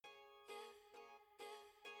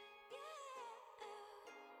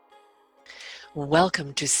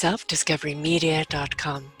Welcome to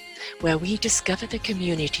selfdiscoverymedia.com, where we discover the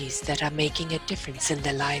communities that are making a difference in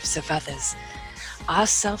the lives of others. Our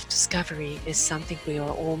self-discovery is something we are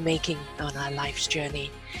all making on our life's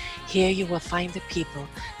journey. Here you will find the people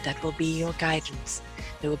that will be your guidance,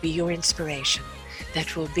 that will be your inspiration,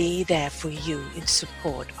 that will be there for you in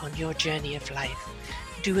support on your journey of life.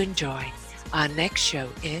 Do enjoy. Our next show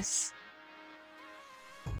is...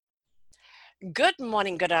 Good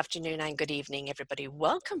morning, good afternoon, and good evening, everybody.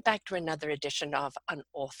 Welcome back to another edition of An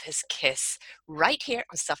Author's Kiss, right here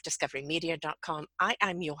on selfdiscoverymedia.com. I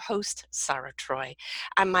am your host, Sarah Troy,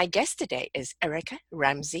 and my guest today is Erica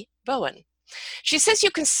Ramsey Bowen. She says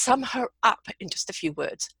you can sum her up in just a few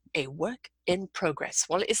words: a work in progress.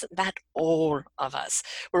 Well, isn't that all of us?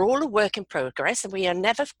 We're all a work in progress, and we are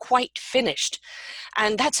never quite finished.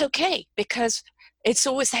 And that's okay, because it's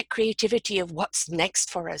always that creativity of what's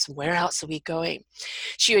next for us. Where else are we going?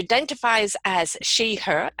 She identifies as she,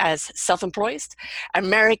 her, as self-employed,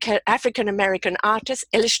 African-American artist,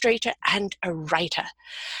 illustrator, and a writer.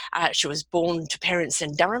 She was born to parents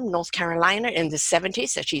in Durham, North Carolina in the 70s,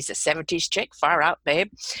 so she's a 70s chick, far out,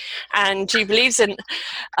 babe. And she believes in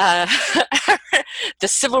the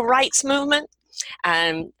civil rights movement,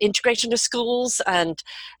 integration of schools, and,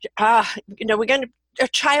 we're going to a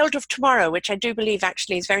child of tomorrow, which I do believe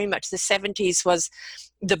actually is very much the 70s was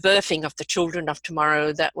the birthing of the children of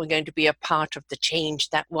tomorrow that were going to be a part of the change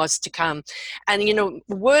that was to come. And,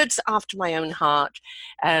 words after my own heart,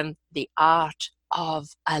 the art of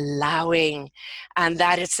allowing. And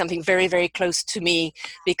that is something very, very close to me,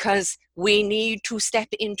 because we need to step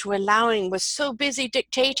into allowing. We're so busy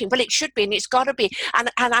dictating. Well, it should be, and it's got to be, and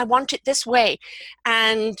I want it this way.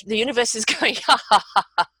 And the universe is going,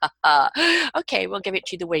 okay, we'll give it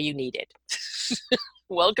to you the way you need it.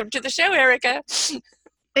 Welcome to the show, Erica.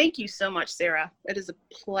 Thank you so much, Sarah. It is a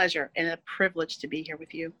pleasure and a privilege to be here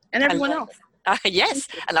with you and everyone else. Yes,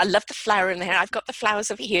 and I love the flower in the hair. I've got the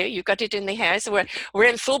flowers over here. You've got it in the hair. So we're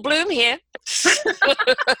in full bloom here.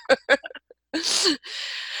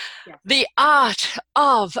 Yeah. The art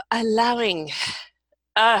of allowing.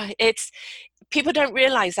 It's people don't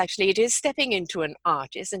realize actually it is stepping into an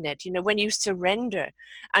art, isn't it? When you surrender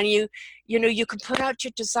and you can put out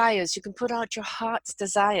your desires, you can put out your heart's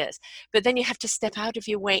desires, but then you have to step out of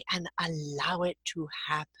your way and allow it to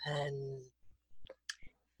happen.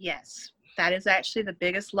 Yes, that is actually the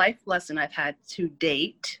biggest life lesson I've had to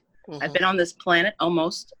date. Mm-hmm. I've been on this planet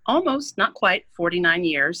almost, not quite 49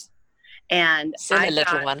 years. And still a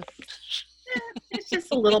little one. It's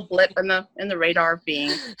just a little blip in the radar of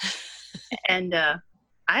being. And I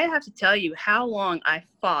have to tell you how long I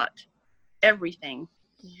fought everything.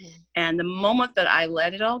 Mm-hmm. And the moment that I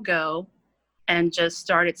let it all go and just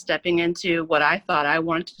started stepping into what I thought I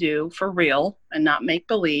wanted to do for real and not make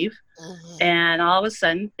believe. Mm-hmm. And all of a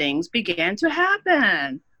sudden things began to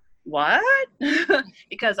happen. What?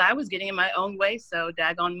 Because I was getting in my own way so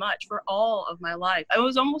daggone much for all of my life. It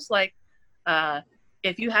was almost like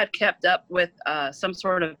if you had kept up with some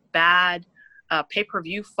sort of bad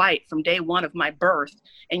pay-per-view fight from day one of my birth,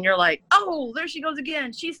 and you're like, oh, there she goes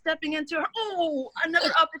again. She's stepping into her,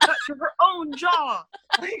 another uppercut to her own jaw.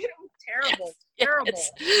 Like, it was terrible, terrible.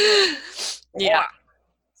 Yes. Yeah.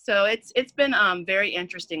 So it's been very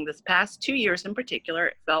interesting. This past 2 years in particular,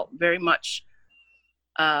 it felt very much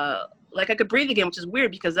like I could breathe again, which is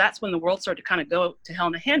weird because that's when the world started to kind of go to hell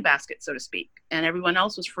in a handbasket, so to speak. And everyone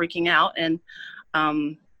else was freaking out. And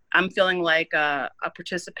I'm feeling like I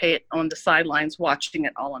participate on the sidelines watching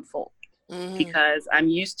it all unfold. Mm-hmm. Because I'm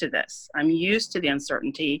used to this. I'm used to the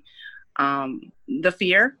uncertainty, the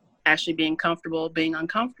fear, actually being comfortable, being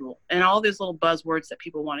uncomfortable, and all these little buzzwords that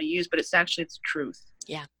people want to use, but it's actually the truth.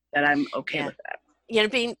 Yeah. That I'm okay with that.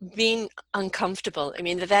 Being uncomfortable. I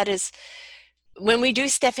mean, that is, when we do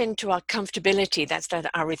step into our comfortability, that's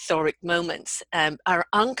our rhetoric moments. Our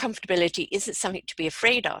uncomfortability isn't something to be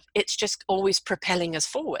afraid of. It's just always propelling us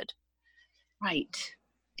forward. Right.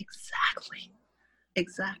 Exactly.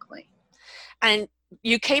 And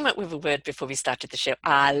you came up with a word before we started the show.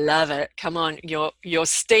 I love it. Come on. Your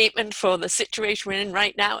statement for the situation we're in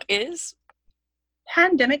right now is?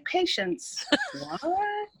 Pandemic patience. What?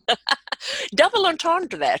 Double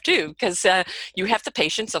entendre there too, because you have the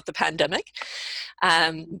patience of the pandemic,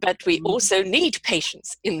 but we also need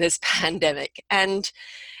patience in this pandemic. And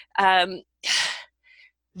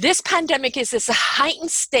this pandemic is this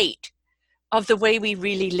heightened state of the way we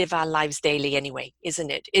really live our lives daily anyway,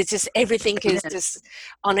 isn't it? It's just everything is just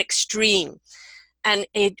on extreme. and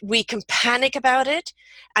we can panic about it.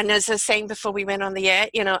 And as I was saying before we went on the air,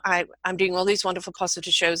 you know, I'm doing all these wonderful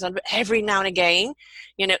positive shows on, but every now and again,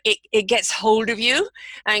 you know, it gets hold of you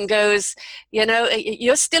and goes, you know,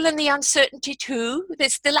 you're still in the uncertainty too.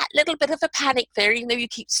 There's still that little bit of a panic there, even though you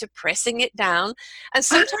keep suppressing it down. And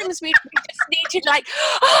sometimes we just need to like,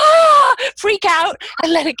 freak out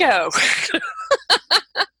and let it go.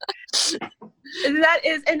 That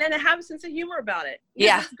is, and then have a sense of humor about it.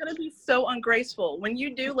 Yeah. It's going to be so ungraceful when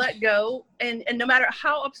you do let go, and no matter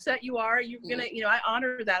how upset you are, you're going to, you know, I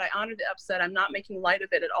honor that. I honor the upset. I'm not making light of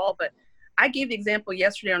it at all, but I gave the example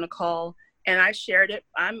yesterday on a call, and I shared it.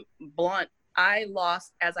 I'm blunt. I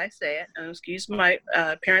lost, as I say it, and excuse my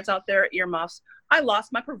parents out there, earmuffs, I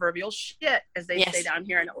lost my proverbial shit, as they say down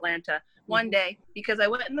here in Atlanta, one day, because I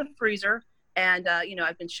went in the freezer. And, you know,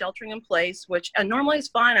 I've been sheltering in place, which normally is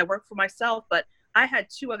fine. I work for myself, but I had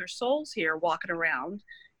 2 other souls here walking around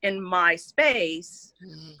in my space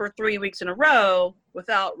for 3 weeks in a row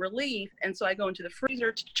without relief. And so I go into the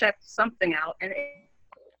freezer to check something out. And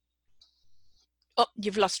oh,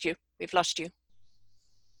 you've lost you. We've lost you.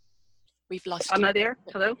 We've lost you. Am I there?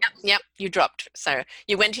 Hello? Yep. You dropped. So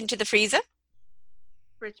you went into the freezer?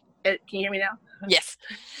 Can you hear me now? Yes.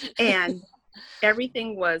 And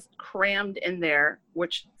everything was crammed in there,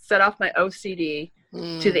 which set off my OCD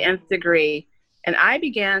to the nth degree. And I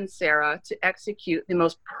began, Sarah, to execute the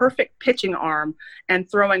most perfect pitching arm and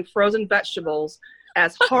throwing frozen vegetables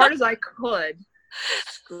as hard as I could,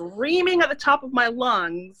 screaming at the top of my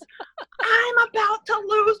lungs, I'm about to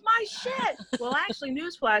lose my shit. Well, actually,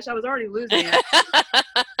 newsflash, I was already losing it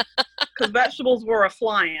because vegetables were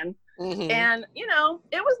a-flying. And, you know,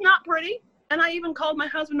 it was not pretty. And I even called my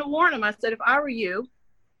husband to warn him. I said, if I were you,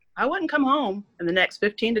 I wouldn't come home in the next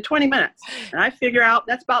 15 to 20 minutes. And I figure out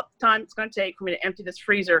that's about the time it's going to take for me to empty this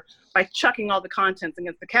freezer by chucking all the contents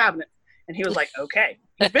against the cabinet. And he was like, okay,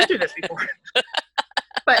 he's been through this before.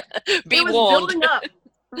 But it was building up.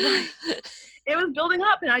 Right. It was building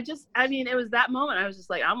up. And I mean, it was that moment. I was just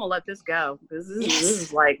like, I'm going to let this go. This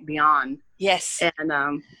is like beyond. Yes.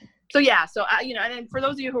 And so, yeah. So, you know, and for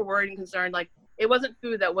those of you who are worried and concerned, like, it wasn't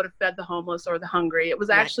food that would have fed the homeless or the hungry. It was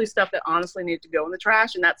actually stuff that honestly needed to go in the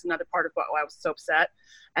trash. And that's another part of why I was so upset.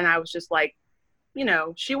 And I was just like, you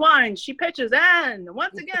know, she whines, she pitches, and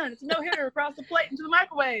once again, it's a no-hitter across the plate into the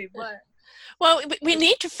microwave. But well, we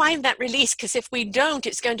need to find that release, because if we don't,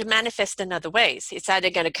 it's going to manifest in other ways. It's either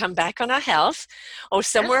going to come back on our health, or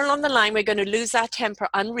somewhere along the line, we're going to lose our temper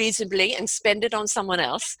unreasonably and spend it on someone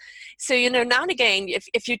else. So, you know, now and again,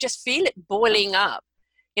 if you just feel it boiling up,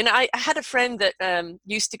 you know, I had a friend that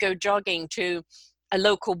used to go jogging to a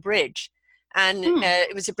local bridge, and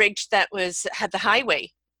it was a bridge that had the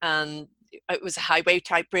highway. It was a highway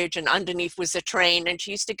type bridge, and underneath was a train, and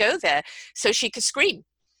she used to go there so she could scream.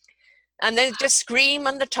 And then just scream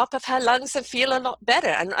on the top of her lungs and feel a lot better.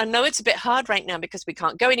 And I know it's a bit hard right now because we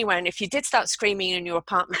can't go anywhere. And if you did start screaming in your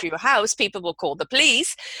apartment or your house, people will call the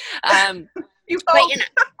police.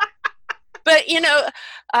 But, you know,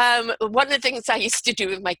 one of the things I used to do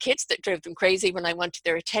with my kids that drove them crazy when I wanted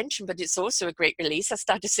their attention, but it's also a great release, I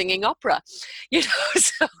started singing opera. You know,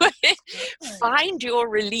 so find your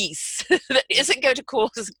release that isn't going to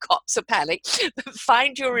cause cops a panic, but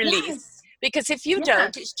find your release. Yes. Because if you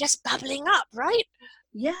don't, it's just bubbling up, right?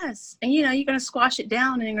 Yes. And, you know, you're going to squash it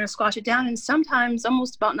down, and you're going to squash it down. And sometimes,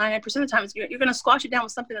 almost about 99% of the times, you're going to squash it down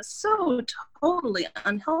with something that's so totally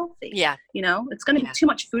unhealthy. Yeah. You know, it's going to be too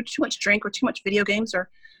much food, too much drink, or too much video games, or,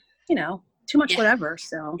 you know, too much whatever.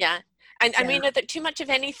 So, yeah. And I mean, that too much of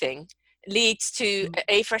anything leads to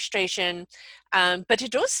a frustration, but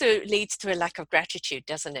it also leads to a lack of gratitude,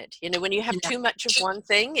 doesn't it? You know, when you have too much of one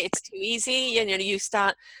thing, it's too easy. You know, you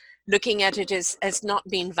start looking at it as not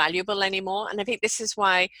being valuable anymore. And I think this is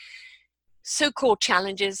why so-called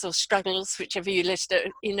challenges or struggles, whichever you list,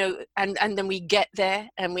 you know, and then we get there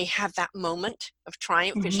and we have that moment of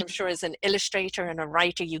triumph, which I'm sure as an illustrator and a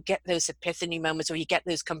writer, you get those epiphany moments, or you get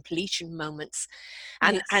those completion moments.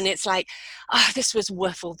 And it's like, this was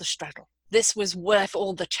worth all the struggle. This was worth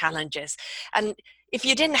all the challenges. And if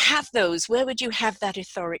you didn't have those, where would you have that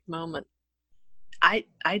euphoric moment?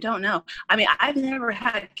 I don't know. I mean, I've never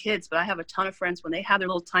had kids, but I have a ton of friends. When they have their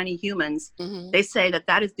little tiny humans, they say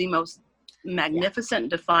that is the most magnificent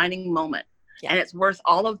defining moment. And it's worth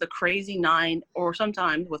all of the crazy 9, or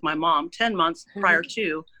sometimes with my mom, 10 months prior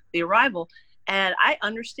to the arrival. And I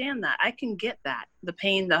understand that. I can get that. The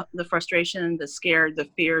pain, the frustration, the scared,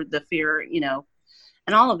 the fear, you know,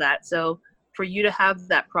 and all of that. So for you to have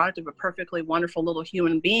that product of a perfectly wonderful little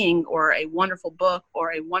human being, or a wonderful book,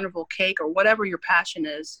 or a wonderful cake, or whatever your passion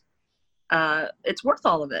is, it's worth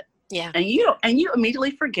all of it. Yeah. And you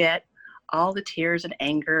immediately forget all the tears and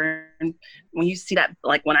anger. And when you see that,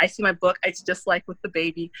 like when I see my book, it's just like with the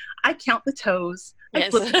baby. I count the toes. I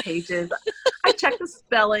flip the pages. I check the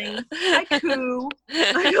spelling. I coo.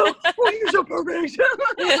 I go, oh, you're so perfect.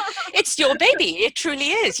 It's your baby. It truly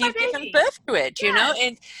is. You've given birth to it, you know.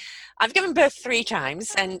 And I've given birth 3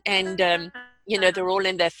 times, and you know, they're all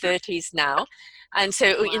in their 30s now. And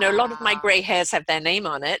so, you know, a lot of my gray hairs have their name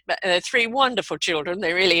on it, but 3 wonderful children,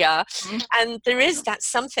 they really are. And there is that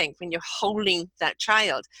something when you're holding that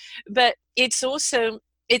child. But it's also,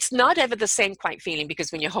 it's not ever the same quite feeling,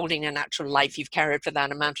 because when you're holding a natural life, you've carried for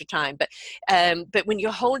that amount of time. But when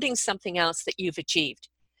you're holding something else that you've achieved,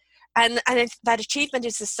 and if that achievement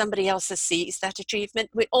is that somebody else sees that achievement,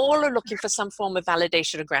 we all are looking for some form of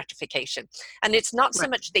validation or gratification. And it's not so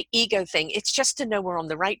much the ego thing, it's just to know we're on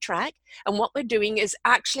the right track and what we're doing is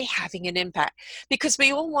actually having an impact. Because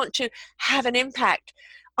we all want to have an impact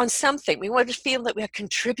on something. We want to feel that we're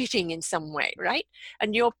contributing in some way, right?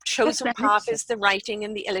 And your chosen path is the writing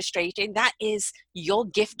and the illustrating. That is your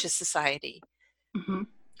gift to society. Mm-hmm.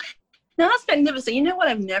 No, that's magnificent. You know what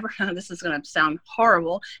I've never done? This is going to sound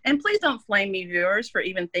horrible. And please don't flame me, viewers, for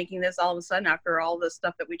even thinking this all of a sudden after all the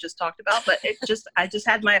stuff that we just talked about. But I just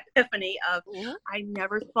had my epiphany of, I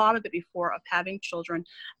never thought of it before, of having children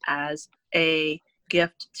as a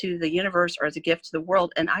gift to the universe or as a gift to the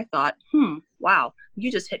world. And I thought, wow,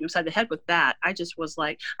 you just hit me upside the head with that. I just was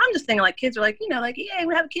like, I'm just thinking like kids are like, you know, like, yay,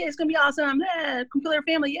 we have a kid. It's going to be awesome. Yeah, complete our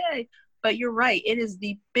family. Yay. But you're right. It is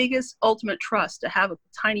the biggest ultimate trust to have a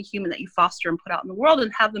tiny human that you foster and put out in the world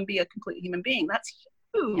and have them be a complete human being. That's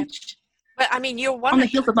huge. But I mean, you're one on the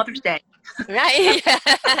heels of Mother's Day. Right.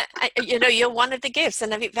 You know, you're one of the gifts.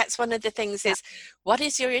 And I think that's one of the things is, what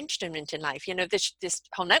is your instrument in life? You know, this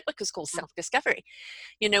whole network is called self-discovery.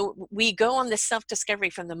 You know, we go on this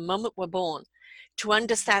self-discovery from the moment we're born to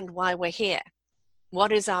understand why we're here.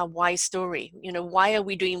 What is our why story? You know, why are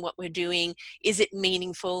we doing what we're doing? Is it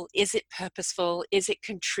meaningful? Is it purposeful? Is it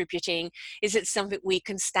contributing? Is it something we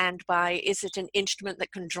can stand by? Is it an instrument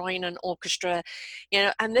that can join an orchestra? You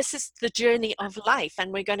know, and this is the journey of life.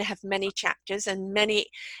 And we're going to have many chapters and many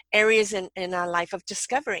areas in our life of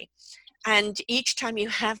discovery. And each time you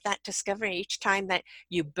have that discovery, each time that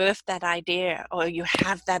you birth that idea or you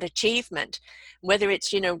have that achievement, whether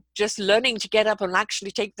it's, you know, just learning to get up and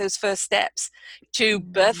actually take those first steps to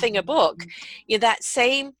birthing a book, you know, that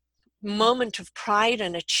same moment of pride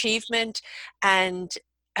and achievement and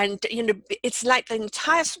you know, it's like the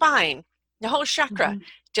entire spine, the whole chakra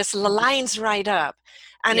just lines right up.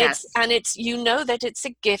 And it's, you know, that it's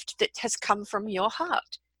a gift that has come from your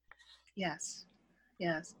heart. Yes.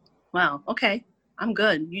 Yes. Wow. Okay. I'm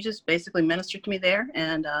good. You just basically ministered to me there.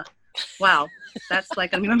 And wow, that's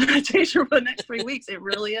like going to be my meditation for the next 3 weeks. It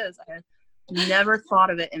really is. I had never thought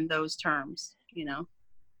of it in those terms, you know.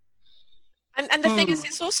 And the thing is,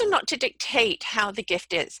 it's also not to dictate how the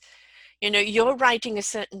gift is. You know, you're writing a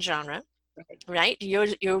certain genre, right?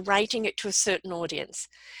 You're writing it to a certain audience.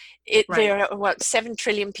 There are, 7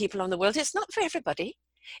 trillion people on the world. It's not for everybody.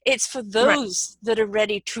 It's for those that are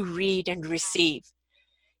ready to read and receive.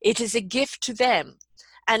 It is a gift to them.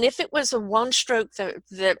 And if it was a one stroke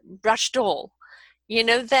that brushed all, you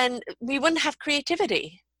know, then we wouldn't have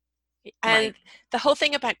creativity. And the whole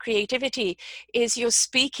thing about creativity is you're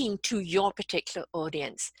speaking to your particular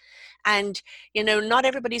audience. And, you know, not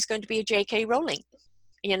everybody's going to be a J.K. Rowling,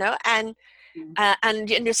 you know, and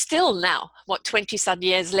you know, still now, 20-some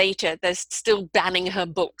years later, they're still banning her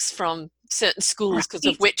books from certain schools because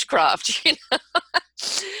of witchcraft, you know.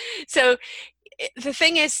 So the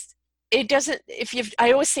thing is, it doesn't,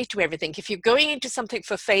 I always say to everything, if you're going into something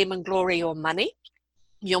for fame and glory or money,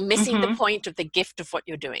 you're missing the point of the gift of what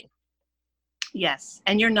you're doing. Yes.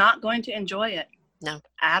 And you're not going to enjoy it. No.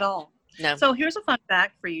 At all. No. So here's a fun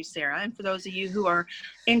fact for you, Sarah, and for those of you who are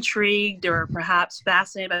intrigued or perhaps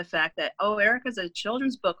fascinated by the fact that, oh, Erica's a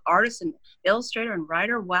children's book artist and illustrator and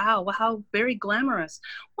writer. Wow, how very glamorous.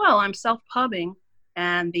 Well, I'm self-pubbing,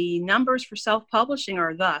 and the numbers for self-publishing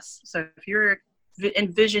are thus. So if you're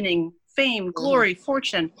envisioning fame, glory,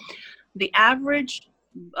 fortune, the average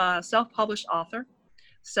self-published author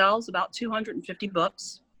sells about 250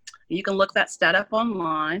 books. You can look that stat up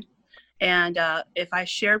online. And if I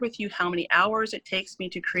shared with you how many hours it takes me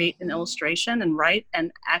to create an illustration and write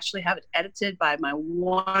and actually have it edited by my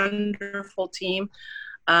wonderful team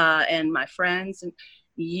and my friends, and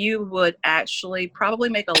you would actually probably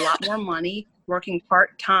make a lot more money working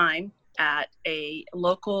part-time at a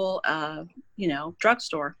local,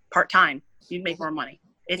 drugstore part-time. You'd make more money.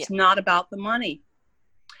 It's not about the money.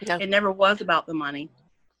 No. It never was about the money.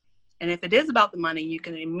 And if it is about the money, you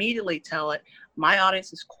can immediately tell it. My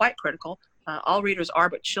audience is quite critical. all readers are,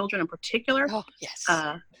 but children in particular, Oh, yes.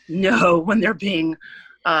 know when they're being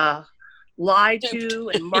lied Duped. to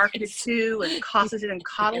and marketed Yes. to and cosseted and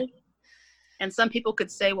coddled. And some people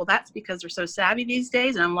could say, well, that's because they're so savvy these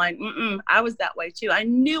days. And I'm like, I was that way too. I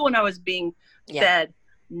knew when I was being fed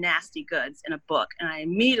nasty goods in a book, and I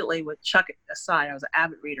immediately would chuck it aside. I was an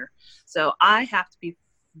avid reader. So I have to be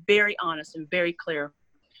very honest and very clear,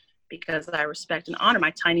 because I respect and honor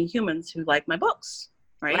my tiny humans who like my books,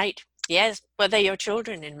 right? Right. Yes, well, they're your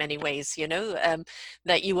children in many ways,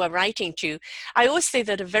 that you are writing to. I always say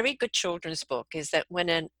that a very good children's book is that when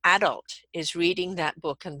an adult is reading that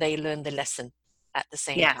book and they learn the lesson at the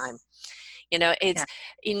same time. It's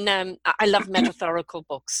I love metaphorical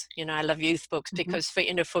books. I love youth books because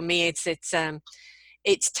for me,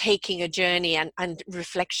 it's taking a journey and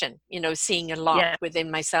reflection, seeing a lot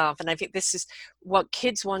within myself. And I think this is what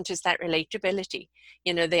kids want, is that relatability.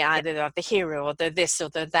 They either are the hero or they're this or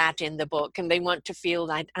they're that in the book, and they want to feel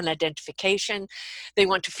an identification. They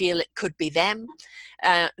want to feel it could be them.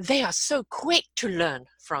 They are so quick to learn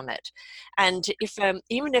from it. And if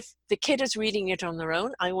even if the kid is reading it on their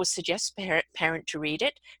own, I always suggest parent to read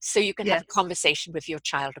it so you can have a conversation with your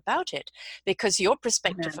child about it, because your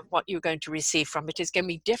perspective of what you're going to receive from it is going to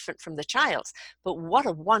be different from the child's. But what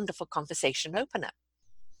a wonderful conversation opener.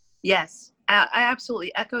 Yes, I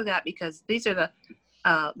absolutely echo that, because these are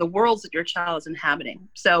the worlds that your child is inhabiting.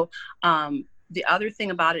 So the other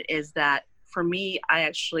thing about it is that for me, I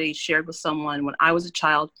actually shared with someone when I was a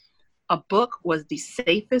child, a book was the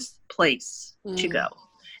safest place to go.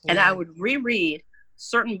 And I would reread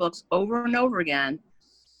certain books over and over again,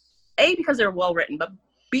 A, because they're well written, but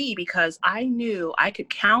B, because I knew I could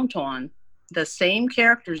count on the same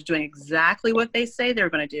characters doing exactly what they say they're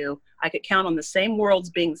going to do. I could count on the same worlds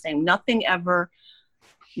being the same. Nothing ever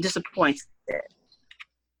disappoints it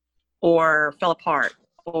or fell apart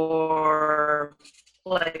or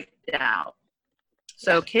flaked out.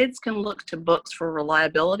 So kids can look to books for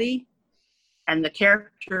reliability and the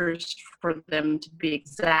characters for them to be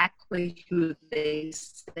exactly who they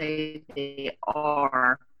say they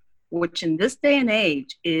are, which in this day and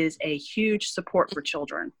age is a huge support for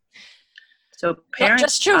children. So parents, not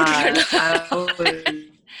just children. I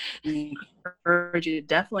would encourage you to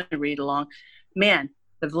definitely read along. Man,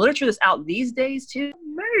 the literature that's out these days too,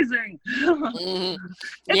 amazing. It's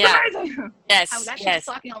amazing. Yes. I was actually just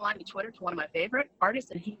talking online on Twitter to one of my favorite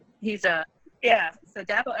artists, and he's so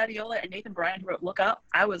Dabo Adiola and Nathan Bryan wrote Look Up.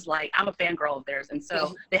 I was like, I'm a fangirl of theirs, and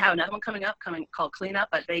so they have another one coming called Clean Up.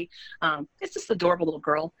 But they, it's this adorable little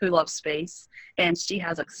girl who loves space, and she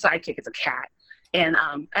has a sidekick. It's a cat. And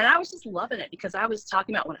I was just loving it, because I was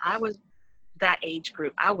talking about when I was that age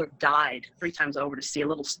group, I would have died 3 times over to see a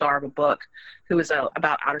little star of a book who was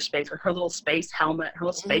about outer space with her little space helmet, her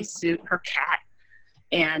little space suit, her cat.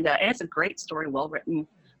 And it's a great story, well written.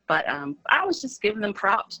 But I was just giving them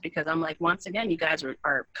props, because I'm like, once again, you guys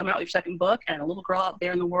are coming out with your second book, and a little girl out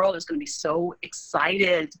there in the world is going to be so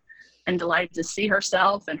excited and delighted to see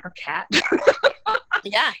herself and her cat. Talking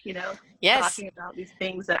about these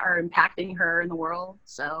things that are impacting her in the world.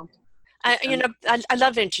 So, I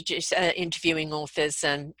love interviewing authors,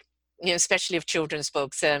 and especially of children's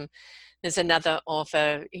books. There's another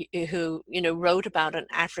author who wrote about an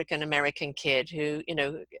African American kid who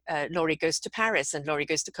Laurie Goes to Paris and Laurie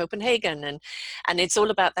Goes to Copenhagen, and it's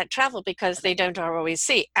all about that travel, because they don't always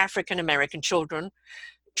see African American children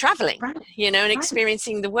traveling, and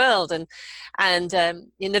experiencing the world, and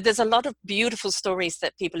there's a lot of beautiful stories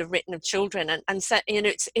that people have written of children, and so,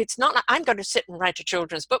 it's not like I'm going to sit and write a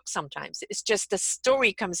children's book. Sometimes it's just the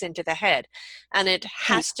story comes into the head, and it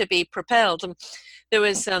has to be propelled. And there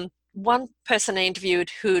was one person I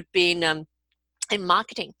interviewed who'd been in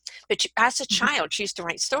marketing, but as a child she used to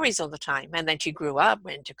write stories all the time, and then she grew up,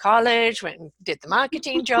 went to college, went and did the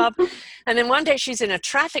marketing job, and then one day she's in a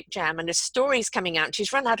traffic jam and a story's coming out and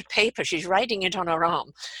she's run out of paper. She's writing it on her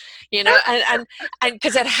arm, and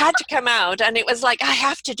because it had to come out, and it was like, I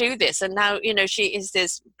have to do this. And now she is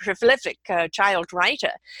this prolific child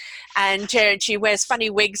writer, and she wears funny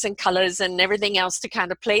wigs and colors and everything else to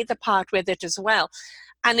kind of play the part with it as well,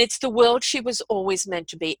 and it's the world she was always meant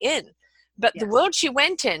to be in. But the world she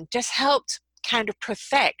went in just helped kind of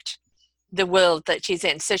perfect the world that she's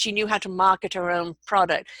in. So she knew how to market her own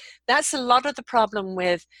product. That's a lot of the problem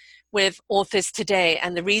with authors today.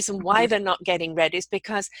 And the reason why they're not getting read is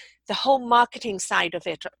because the whole marketing side of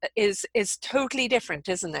it is totally different,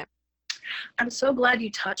 isn't it? I'm so glad you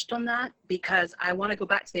touched on that, because I want to go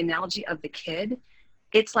back to the analogy of the kid.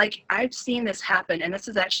 It's like, I've seen this happen, and this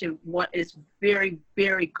is actually what is very,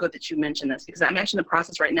 very good that you mentioned this, because I'm actually in the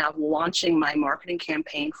process right now of launching my marketing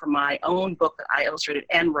campaign for my own book that I illustrated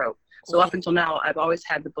and wrote. So up until now, I've always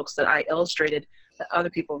had the books that I illustrated that other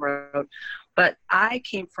people wrote. But I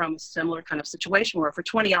came from a similar kind of situation where for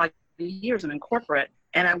 20 odd years I'm in corporate,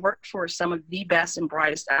 and I worked for some of the best and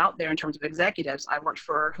brightest out there in terms of executives. I worked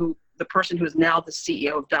for the person who is now the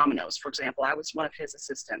CEO of Domino's, for example. I was one of his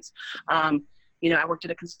assistants. I worked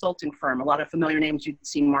at a consulting firm, a lot of familiar names you'd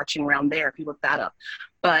see marching around there if you look that up.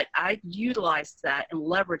 But I utilized that and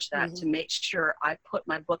leveraged that to make sure I put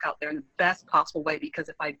my book out there in the best possible way, because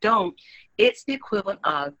if I don't, it's the equivalent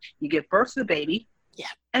of you give birth to the baby,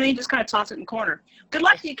 and then you just kind of toss it in the corner. Good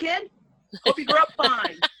luck to you, kid. Hope you grow up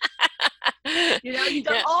fine. You've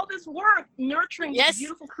done all this work nurturing this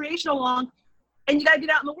beautiful creation along, and you got to get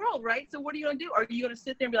out in the world, right? So what are you going to do? Are you going to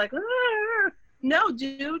sit there and be like, no,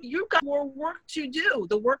 dude, you've got more work to do.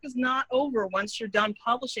 The work is not over once you're done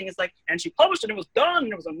publishing. It's like, and she published it, and it was done,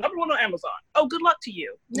 and it was a number one on Amazon. Oh, good luck to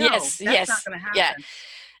you. No, that's not going to happen. Yeah.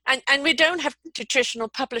 And we don't have traditional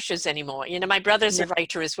publishers anymore. My brother's a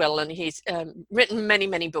writer as well, and he's written many,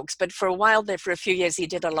 many books. But for a while there, for a few years, he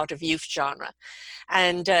did a lot of youth genre.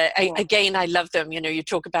 And again, I love them. You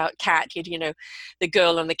talk about Cat, the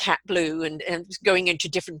girl on the Cat Blue, and going into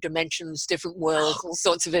different dimensions, different worlds, all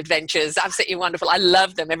sorts of adventures. Absolutely wonderful. I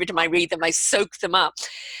love them. Every time I read them, I soak them up.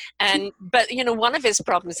 But one of his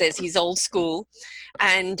problems is he's old school,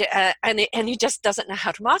 and he just doesn't know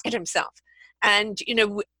how to market himself. And,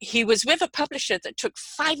 he was with a publisher that took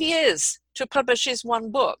 5 years to publish his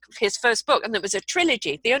first book, and it was a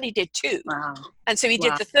trilogy. They only did 2. Wow. And so he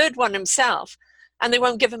did the third one himself, and they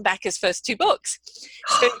won't give him back his first 2 books.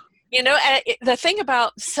 So, the thing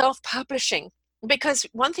about self-publishing, because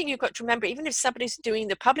one thing you've got to remember, even if somebody's doing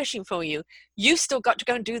the publishing for you, you still got to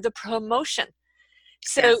go and do the promotion.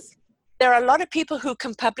 So there are a lot of people who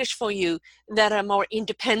can publish for you that are more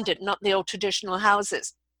independent, not the old traditional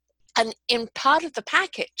houses. And in part of the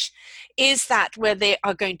package is that where they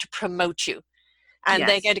are going to promote you, and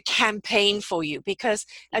they're going to campaign for you, because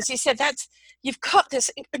as you said, you've got this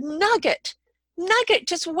nugget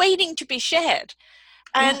just waiting to be shared.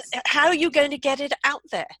 And how are you going to get it out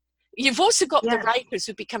there? You've also got the writers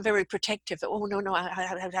who become very protective. Oh, no,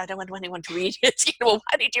 I don't want anyone to read it. Why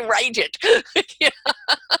did you write it?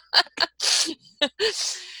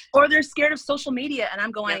 Or they're scared of social media, and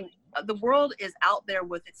I'm going, the world is out there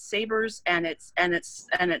with its sabers and it's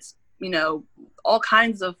all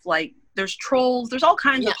kinds of, like, there's trolls, there's all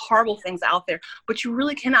kinds of horrible things out there, but you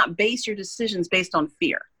really cannot base your decisions based on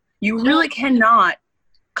fear. You really cannot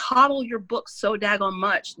coddle your book so daggone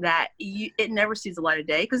much that it never sees the light of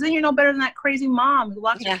day, because then you're no better than that crazy mom who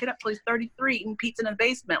locks her kid up till he's 33 eating pizza in the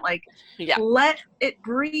basement. Like, let it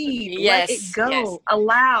breathe, let it go,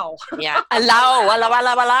 allow. Allow.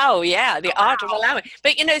 The art of allowing.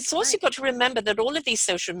 But it's also got to remember that all of these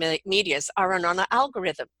social medias are on an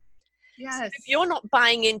algorithm. So if you're not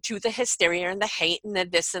buying into the hysteria and the hate and the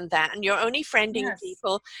this and that, and you're only friending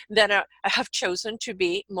people that have chosen to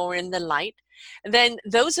be more in the light, then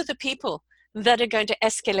those are the people that are going to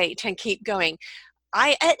escalate and keep going.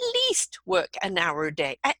 I at least work an hour a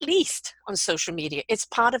day, at least, on social media. It's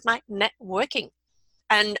part of my networking.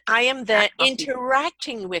 And I am there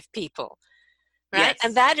interacting with people, right?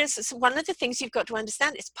 And that is one of the things you've got to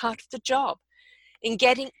understand. It's part of the job. In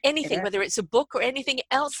getting anything, whether it's a book or anything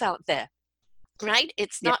else out there, right?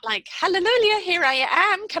 It's not like, hallelujah, here I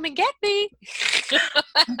am, come and get me.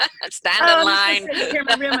 Stand in line. I'm sit here in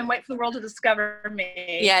my room and wait for the world to discover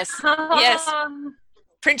me. Yes.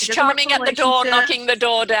 Prince Charming at the door, knocking the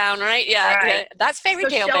door down, right? That's fairy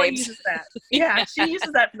tale, Shelley babes. Uses that. She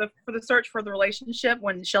uses that for the search for the relationship.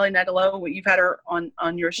 When Shelley Negolo, you've had her on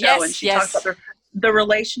your show, and she talks about the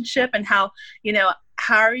relationship and how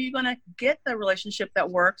are you going to get the relationship that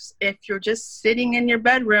works if you're just sitting in your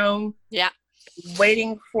bedroom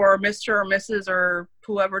waiting for Mr. or Mrs. or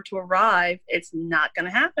whoever to arrive? It's not going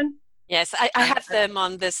to happen. Yes, I had them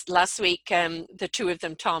on this last week, the two of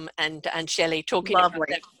them, Tom and Shelley, talking about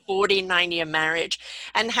their 49-year marriage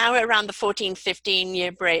and how around the 14,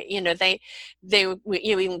 15-year break, they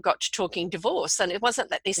even got to talking divorce. And it wasn't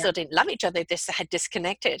that they still didn't love each other, they just had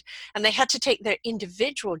disconnected. And they had to take their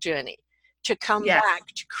individual journey to come back,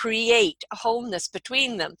 to create a wholeness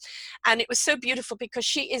between them. And it was so beautiful because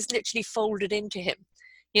she is literally folded into him.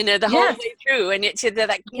 The whole way through. And it's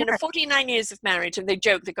 49 years of marriage, and they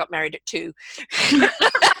joke they got married at 2.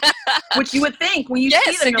 Which you would think when you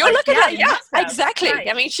see them. And you're looking at exactly. Right.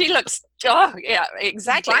 I mean, she looks,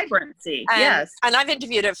 exactly. Vibrancy, and I've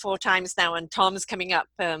interviewed her 4 times now, and Tom's coming up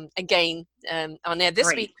again on there this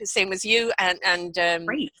Great. week, same as you, and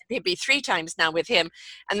Great. it'll be 3 times now with him.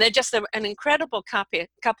 And they're just an incredible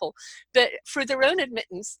couple. But through their own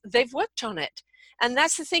admittance, they've worked on it. And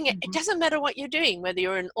that's the thing. It doesn't matter what you're doing, whether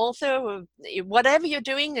you're an author or whatever you're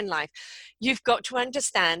doing in life, you've got to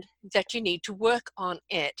understand that you need to work on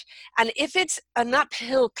it. And if it's an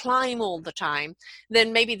uphill climb all the time,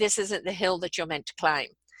 then maybe this isn't the hill that you're meant to climb.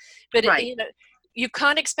 But Right. you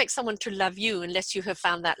can't expect someone to love you unless you have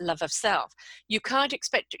found that love of self. You can't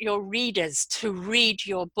expect your readers to read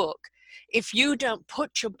your book if you don't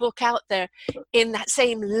put your book out there in that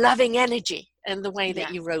same loving energy and the way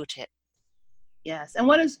that you wrote it. Yes. And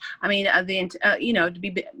what is, I mean, to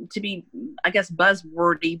be, I guess,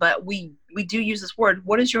 buzzwordy, but we do use this word.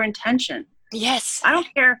 What is your intention? Yes. I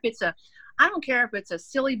don't care if it's a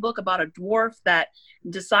silly book about a dwarf that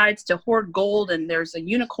decides to hoard gold and there's a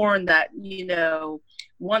unicorn that,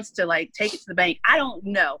 wants to like take it to the bank. I don't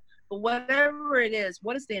know. But whatever it is,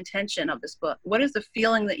 what is the intention of this book? What is the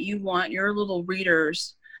feeling that you want your little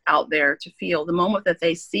readers out there to feel the moment that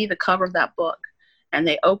they see the cover of that book and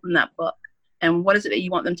they open that book? And what is it that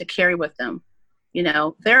you want them to carry with them?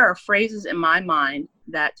 There are phrases in my mind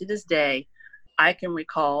that to this day, I can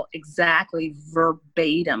recall exactly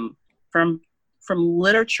verbatim from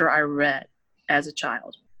literature I read as a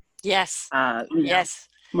child. Yes. Yes.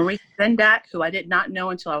 Maurice Sendak, who I did not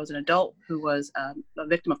know until I was an adult, who was a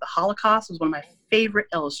victim of the Holocaust, was one of my favorite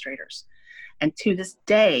illustrators. And to this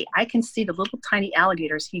day, I can see the little tiny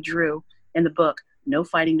alligators he drew in the book, No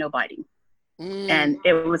Fighting, No Biting. And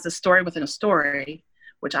it was a story within a story,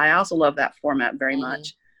 which I also love that format very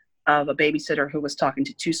much, of a babysitter who was talking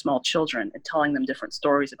to 2 small children and telling them different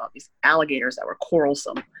stories about these alligators that were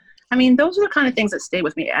quarrelsome. I mean, those are the kind of things that stay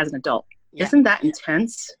with me as an adult. Yeah. Isn't that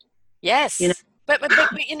intense? Yes. But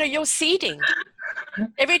you're seeding.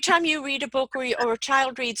 Every time you read a book or a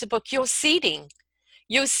child reads a book, you're seeding.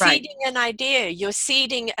 You're seeding an idea. You're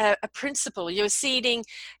seeding a principle. You're seeding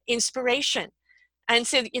inspiration. And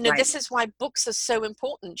so, this is why books are so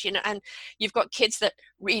important, and you've got kids that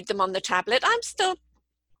read them on the tablet. I'm still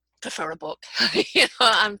prefer a book.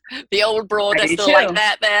 I'm the old broad. I still like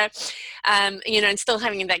that there. And still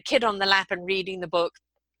having that kid on the lap and reading the book.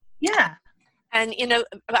 Yeah. And,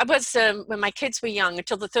 I was, when my kids were young,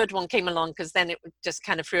 until the third one came along, because then it just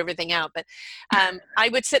kind of threw everything out. But I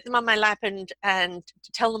would sit them on my lap and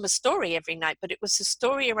tell them a story every night. But it was a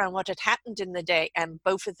story around what had happened in the day. And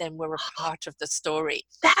both of them were a part of the story.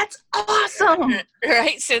 That's awesome.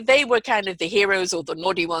 Right? So they were kind of the heroes or the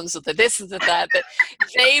naughty ones or the this and the that. But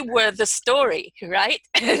they were the story, right?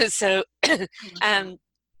 So, and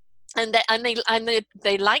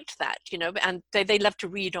they liked that, and they loved to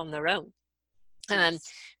read on their own.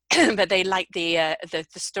 But they like the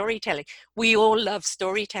storytelling. We all love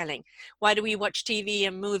storytelling. Why do we watch TV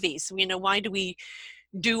and movies? Why do we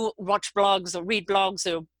watch blogs or read blogs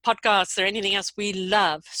or podcasts or anything else? We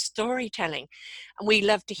love storytelling, and we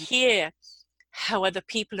love to hear how other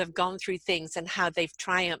people have gone through things and how they've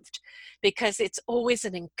triumphed, because it's always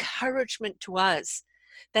an encouragement to us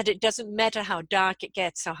that it doesn't matter how dark it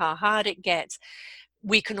gets or how hard it gets.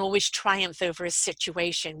 We can always triumph over a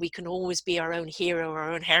situation. We can always be our own hero,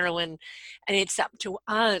 our own heroine. And it's up to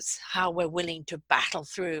us how we're willing to battle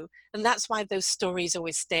through. And that's why those stories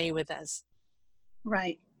always stay with us.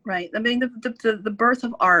 Right. I mean, the birth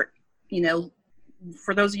of art,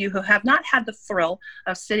 for those of you who have not had the thrill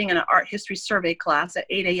of sitting in an art history survey class at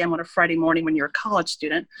 8 a.m. on a Friday morning when you're a college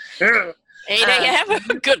student. 8 a.m.?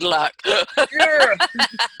 Good luck.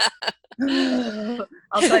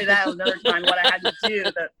 I'll tell you that another time what I had to do,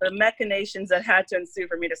 the machinations that had to ensue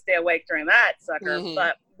for me to stay awake during that sucker. Mm-hmm.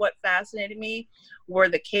 But what fascinated me were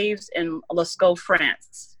the caves in Lascaux,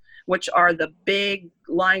 France, which are the big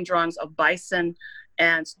line drawings of bison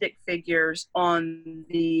and stick figures on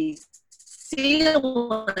the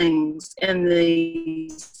ceilings in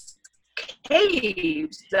these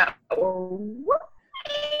caves that were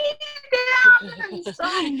down and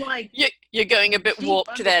some like you're going a bit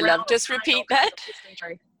warped there, love. Just repeat that.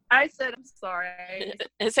 I said, I'm sorry.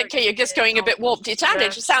 It's okay. You're just going a bit warped. It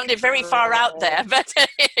sounded very far out there, but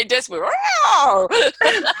it just went.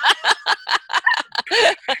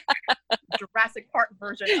 Jurassic Park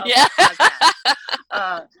version of yeah.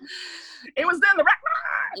 It was then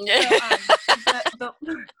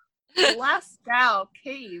the Lascaux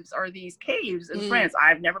caves are these caves in France.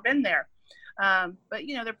 I've never been there. But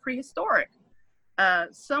they're prehistoric.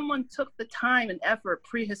 Someone took the time and effort,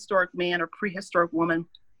 prehistoric man or prehistoric woman,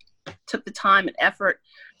 took the time and effort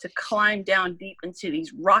to climb down deep into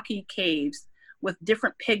these rocky caves with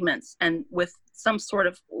different pigments and with some sort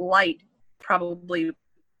of light, probably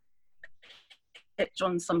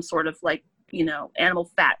on some sort of like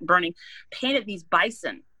animal fat burning, painted these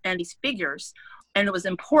bison and these figures. And it was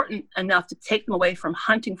important enough to take them away from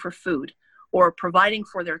hunting for food or providing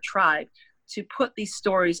for their tribe to put these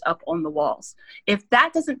stories up on the walls. If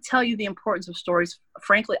that doesn't tell you the importance of stories,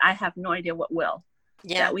 frankly, I have no idea what will.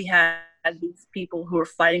 Yeah. That we had these people who were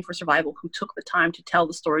fighting for survival who took the time to tell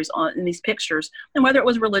the stories in these pictures, and whether it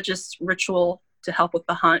was religious ritual to help with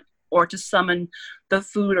the hunt or to summon the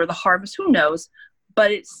food or the harvest, who knows?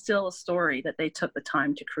 But it's still a story that they took the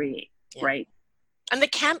time to create, right? And the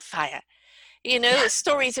campfire.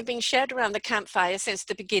 Stories have been shared around the campfire since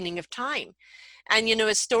the beginning of time. And,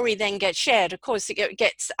 a story then gets shared. Of course, it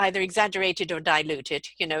gets either exaggerated or diluted.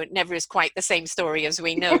 It never is quite the same story as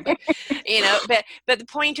we know. But, but the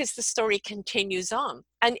point is the story continues on.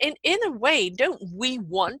 And in a way, don't we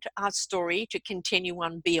want our story to continue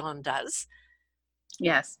on beyond us?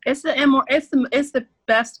 Yes. It's the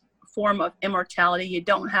best form of immortality. You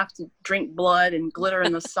don't have to drink blood and glitter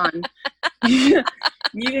in the sun.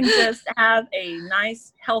 You can just have a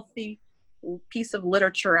nice, healthy piece of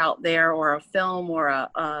literature out there, or a film, or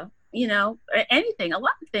anything. A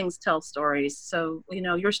lot of things tell stories. So,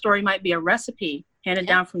 your story might be a recipe handed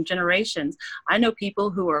down from generations. I know people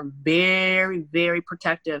who are very, very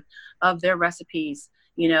protective of their recipes,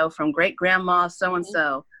 from great grandma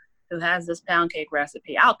so-and-so who has this pound cake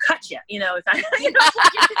recipe. I'll cut you, if I,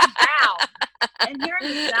 wow. And here in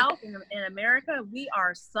the South, in America, we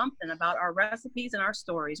are something about our recipes and our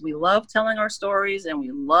stories. We love telling our stories, and we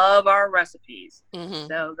love our recipes. Mm-hmm.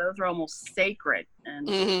 So those are almost sacred.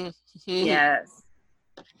 And yes,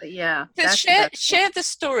 but yeah. So share the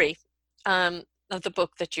story of the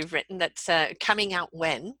book that you've written that's coming out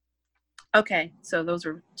when? Okay, so those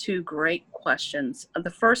are two great questions. The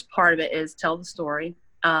first part of it is tell the story.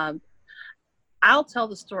 I'll tell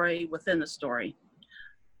the story within the story.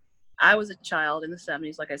 I was a child in the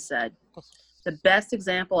 70s, like I said. The best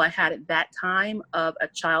example I had at that time of a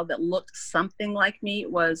child that looked something like me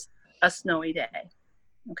was A Snowy Day,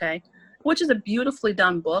 okay? Which is a beautifully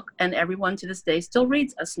done book, and everyone to this day still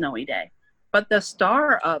reads A Snowy Day. But the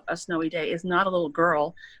star of A Snowy Day is not a little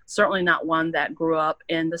girl, certainly not one that grew up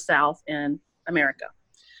in the South in America.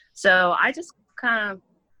 So I just kind of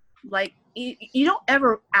you don't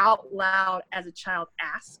ever out loud as a child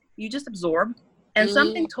ask, you just absorb. And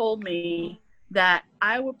something told me that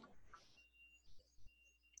I would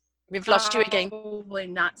We've lost you again. Probably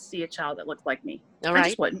not see a child that looked like me. All right. I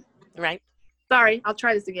just wouldn't. Right. Sorry, I'll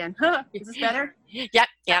try this again. Is this better? Yep.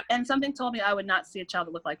 And something told me I would not see a child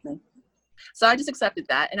that looked like me. So I just accepted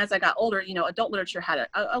that. And as I got older, adult literature had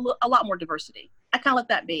a lot more diversity. I kind of let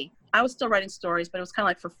that be. I was still writing stories, but it was kind of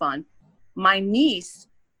like for fun. My niece,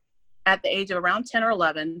 at the age of around 10 or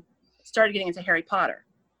 11, started getting into Harry Potter.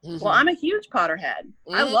 Mm-hmm. Well, I'm a huge Potterhead.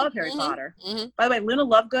 Mm-hmm. I love Harry Potter. Mm-hmm. By the way, Luna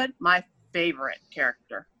Lovegood, my favorite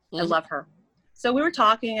character. I love her. So we were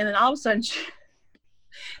talking, and then all of a sudden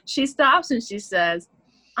she stops and she says,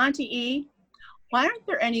 Auntie E, why aren't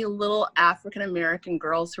there any little African-American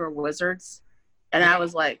girls who are wizards? And I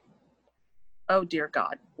was like, oh, dear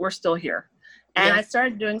God, we're still here. And I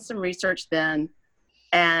started doing some research then,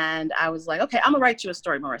 and I was like, okay, I'm going to write you a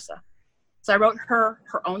story, Marissa. So I wrote her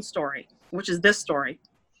own story, which is this story.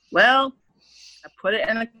 Well, I put it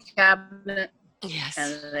in a cabinet,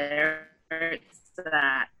 and there it's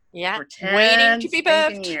at. Yeah, for 10 waiting to be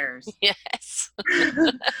birthed. Years. Yes.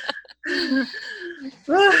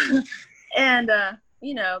 And,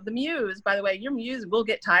 the muse, by the way, your muse will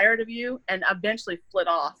get tired of you and eventually flit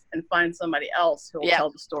off and find somebody else who will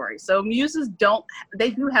tell the story. So muses they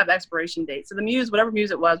do have expiration dates. So the muse, whatever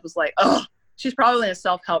muse it was like, she's probably in a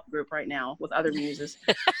self-help group right now with other muses.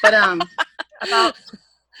 But, about...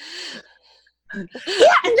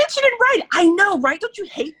 Yeah, and then she didn't write it. I know, right? Don't you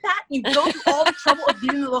hate that? You go through all the trouble of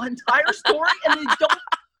getting the entire story and then you don't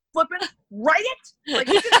flip it, write it? Like,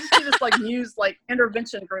 you can see this, muse,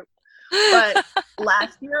 intervention group. But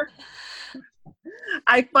last year,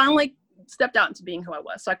 I finally stepped out into being who I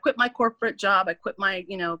was. So I quit my corporate job. I quit my,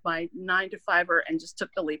 my 9-to-5er and just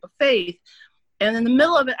took the leap of faith. And in the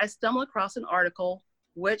middle of it, I stumbled across an article,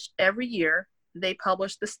 which every year, they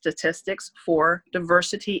publish the statistics for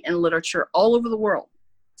diversity in literature all over the world.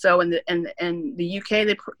 So in the UK,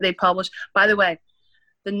 they publish, by the way,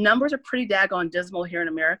 the numbers are pretty daggone dismal here in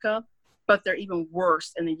America, but they're even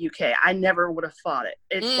worse in the UK. I never would have thought it.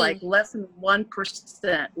 It's like less than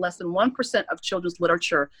 1% of children's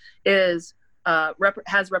literature is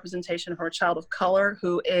has representation for a child of color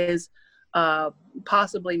who is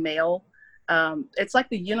possibly male. It's like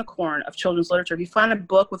the unicorn of children's literature. If you find a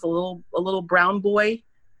book with a little brown boy,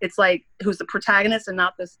 it's like who's the protagonist and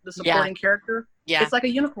not the supporting character. Yeah. It's like a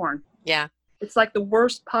unicorn. Yeah. It's like the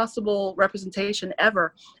worst possible representation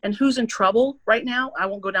ever. And who's in trouble right now? I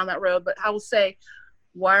won't go down that road, but I will say,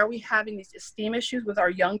 why are we having these esteem issues with our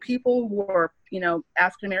young people who are,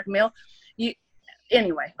 African American male?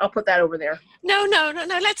 Anyway, I'll put that over there. No.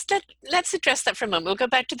 Let's address that for a moment. We'll go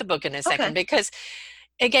back to the book in a second, because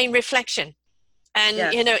again, reflection. And,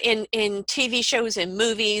 in TV shows and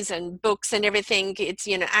movies and books and everything, it's,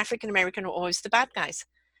 African American are always the bad guys.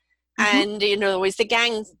 And, always the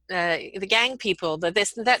gang people, the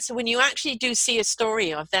this and that. So when you actually do see a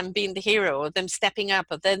story of them being the hero, or them stepping up,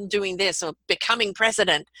 or them doing this, or becoming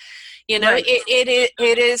president, right.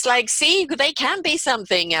 it is like, see, they can be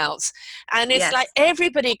something else. And it's like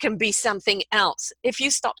everybody can be something else if you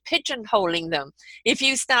stop pigeonholing them, if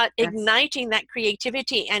you start igniting that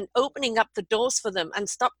creativity and opening up the doors for them and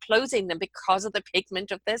stop closing them because of the pigment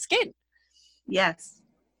of their skin. Yes.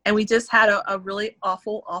 And we just had a really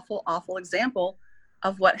awful, awful, awful example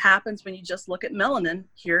of what happens when you just look at melanin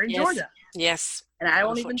here in Georgia. Yes. And I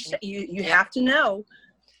won't even say, you have to know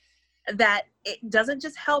that it doesn't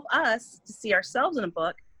just help us to see ourselves in a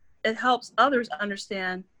book. It helps others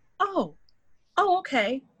understand,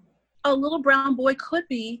 okay, a little brown boy could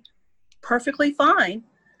be perfectly fine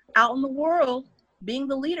out in the world, being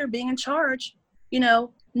the leader, being in charge,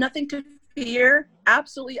 nothing to fear,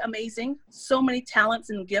 absolutely amazing, so many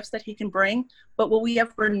talents and gifts that he can bring. But will we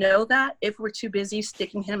ever know that if we're too busy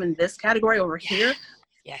sticking him in this category over here?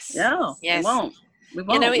 Yes. No, yes. We won't.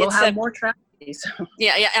 We'll have more tragedies.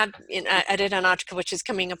 I did an article which is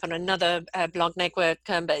coming up on another blog network,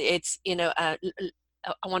 but it's, I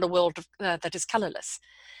want a world that is colorless.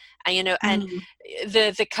 And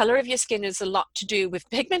the color of your skin is a lot to do with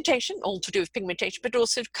pigmentation, but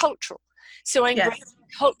also cultural. So I embrace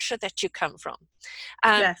the culture that you come from.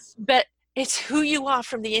 But it's who you are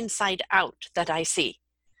from the inside out that I see.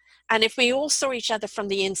 And if we all saw each other from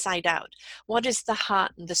the inside out, what is the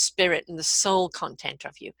heart and the spirit and the soul content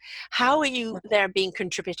of you? How are you there being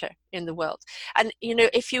contributor in the world? And,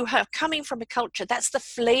 if you are coming from a culture, that's the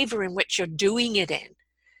flavor in which you're doing it in.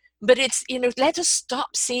 But it's, let us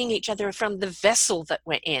stop seeing each other from the vessel that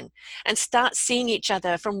we're in and start seeing each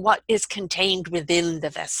other from what is contained within the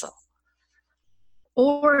vessel.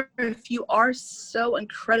 Or if you are so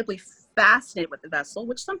incredibly fascinated with the vessel,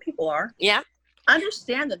 which some people are,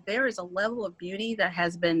 understand that there is a level of beauty that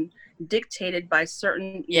has been dictated by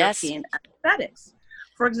certain European aesthetics.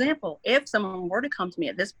 For example, if someone were to come to me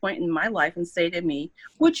at this point in my life and say to me,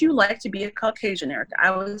 would you like to be a Caucasian, Erica?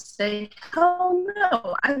 I would say, hell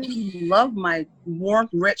no. I love my warm,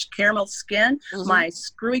 rich caramel skin, my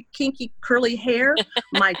screwy, kinky, curly hair,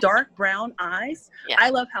 my dark brown eyes. Yeah.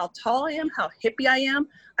 I love how tall I am, how hippie I am.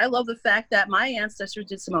 I love the fact that my ancestors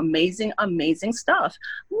did some amazing, amazing stuff.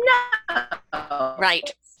 No.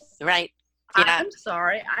 Right. Yeah. I'm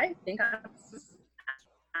sorry. I think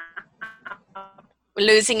we're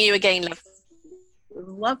losing you again, love.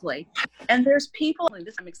 Lovely. And there's people, and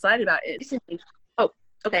this I'm excited about it. Oh,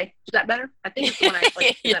 okay. Is that better? I think it's the one I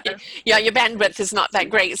like. Is that better? Yeah, your bandwidth is not that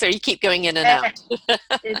great, so you keep going in and out.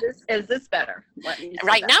 Is this better?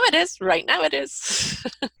 Right now it is.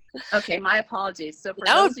 Okay, my apologies. So for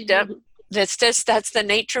those of you that's the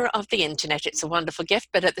nature of the internet. It's a wonderful gift,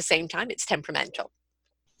 but at the same time, it's temperamental.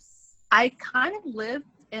 I kind of lived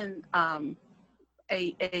in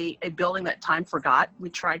a building that time forgot. We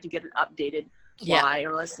tried to get it updated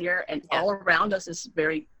wireless here, and all around us is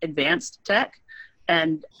very advanced tech.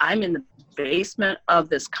 And I'm in the basement of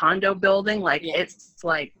this condo building. It's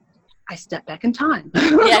like I stepped back in time.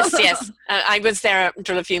 Yes. I was there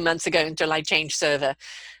until a few months ago until I changed server.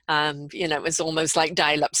 It was almost like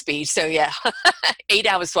dial-up speed. So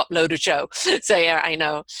 8-hour swap load a show. So I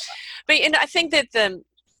know. But I think that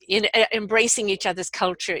embracing each other's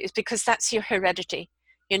culture is because that's your heredity.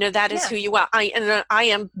 That is who you are. I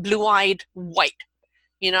am blue-eyed white.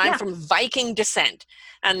 I'm from Viking descent.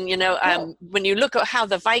 And, when you look at how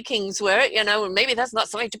the Vikings were, maybe that's not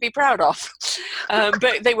something to be proud of.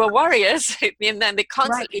 But they were warriors, and then they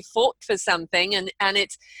constantly fought for something.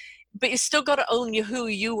 But you still got to own who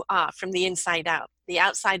you are from the inside out. The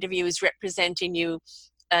outside of you is representing you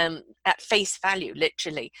at face value,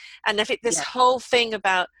 literally. And if this whole thing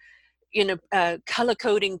about, color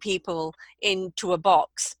coding people into a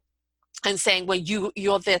box and saying, well, you're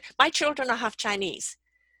my children are half Chinese.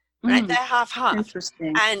 Right, they're half.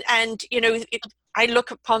 Interesting. And I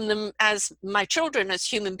look upon them as my children, as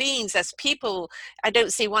human beings, as people. I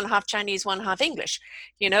don't see one half Chinese, one half English.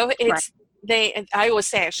 I always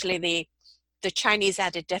say actually the Chinese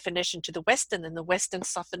added definition to the Western, and the Western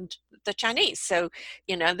softened the Chinese. So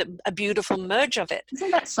a beautiful merge of it.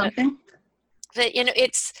 Isn't that something?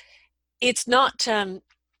 It's not.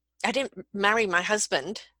 I didn't marry my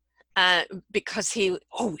husband because he's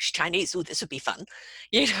Chinese. Oh, this would be fun,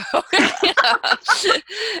 you know.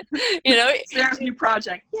 You know, Sarah's new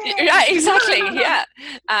project. Yay! Yeah, exactly. Yeah,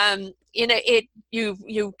 you know,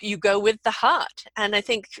 you go with the heart, and I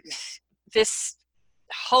think this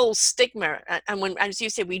whole stigma, and when, as you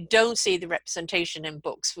say, we don't see the representation in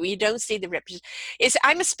books. We don't see the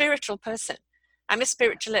I'm a spiritual person. I'm a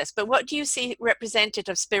spiritualist, but what do you see represented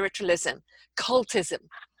of spiritualism? Cultism.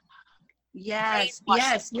 Yes,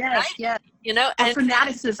 right? yes. You know, and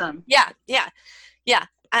fanaticism. Yeah.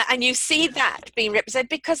 And you see that being represented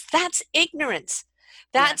because that's ignorance.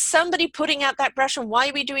 That's somebody putting out that brush. And why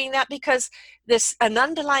are we doing that? Because there's an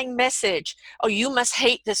underlying message. Oh, you must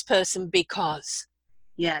hate this person because.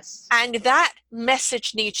 Yes. And that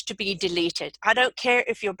message needs to be deleted. I don't care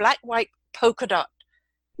if you're black, white, polka dot.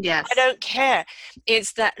 Yes. I don't care.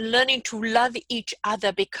 It's that learning to love each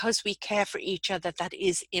other because we care for each other that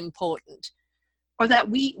is important. Or that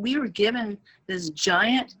we were given this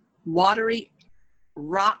giant, watery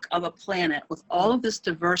rock of a planet with all of this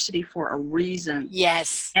diversity for a reason.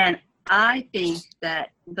 Yes. And I think that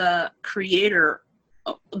the creator,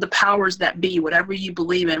 the powers that be, whatever you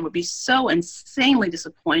believe in, would be so insanely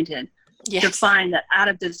disappointed to find that out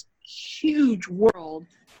of this huge world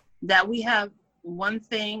that we have one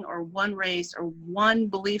thing or one race or one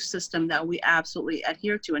belief system that we absolutely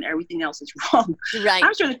adhere to and everything else is wrong. Right.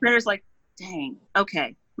 I'm sure the creator's like, dang,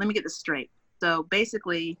 okay, let me get this straight. So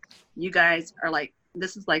basically you guys are like,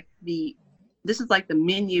 this is like the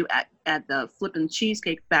menu at the flippin'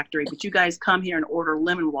 Cheesecake Factory, but you guys come here and order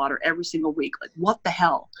lemon water every single week. Like, what the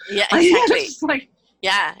hell? Yeah, exactly. Like,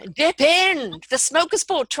 yeah, dip in the smoker's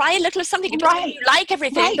board. Try a little of something. It doesn't mean you like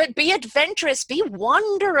everything, but be adventurous, be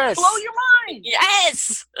wondrous. Blow your mind.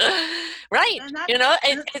 Yes, right. You know,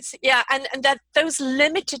 it's and that those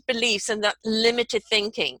limited beliefs and that limited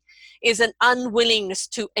thinking is an unwillingness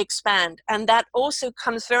to expand, and that also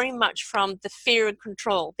comes very much from the fear and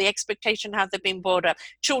control, the expectation how they've been brought up.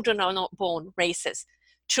 Children are not born racist.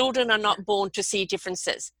 Children are not born to see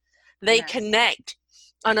differences. They connect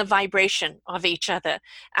on a vibration of each other,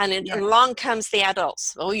 and along comes the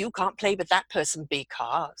adults. Oh, you can't play with that person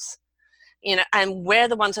because, you know, and we're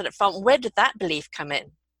the ones that are from. Where did that belief come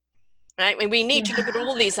in? Right? I mean, we need to look at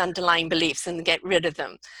all these underlying beliefs and get rid of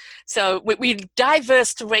them. So we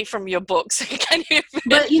diversed away from your books.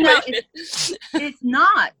 But you know, it's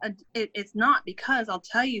not because I'll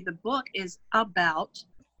tell you, the book is about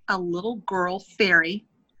a little girl fairy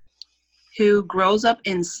who grows up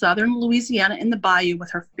in southern Louisiana in the bayou with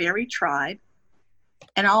her fairy tribe,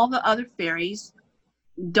 and all the other fairies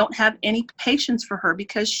don't have any patience for her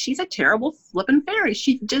because she's a terrible flippin' fairy.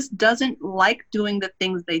 She just doesn't like doing the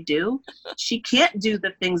things they do. She can't do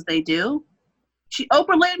the things they do. She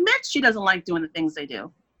openly admits she doesn't like doing the things they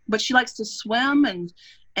do, but she likes to swim,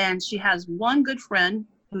 and she has one good friend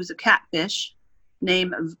who's a catfish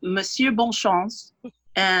named Monsieur Bonchance,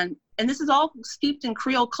 and this is all steeped in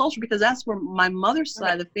Creole culture because that's where my mother's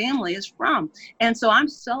side of the family is from. And so I'm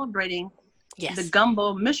celebrating the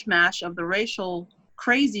gumbo mishmash of the racial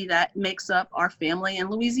crazy that makes up our family in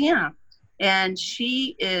Louisiana. And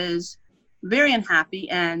she is very unhappy,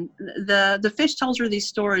 and the fish tells her these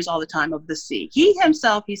stories all the time of the sea. He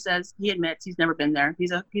himself, he says, he admits he's never been there.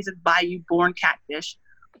 He's a bayou born catfish,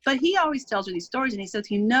 but he always tells her these stories, and he says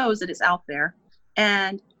he knows that it's out there.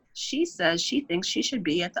 And she says she thinks she should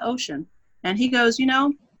be at the ocean. And he goes, you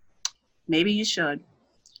know, maybe you should.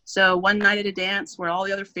 So one night at a dance where all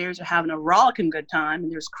the other fairies are having a rollicking good time,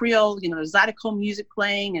 and there's Creole, you know, there's Zydeco music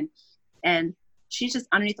playing, and she's just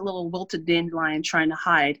underneath a little wilted dandelion trying to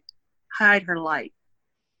hide her light,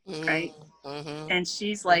 right? Mm-hmm. And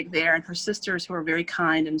she's like there, and her sisters, who are very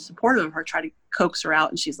kind and supportive of her, try to coax her out,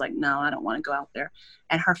 and she's like, no, I don't want to go out there.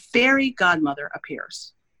 And her fairy godmother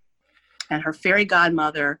appears. And her fairy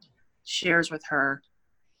godmother shares with her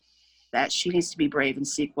that she needs to be brave and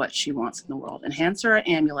seek what she wants in the world, and hands her an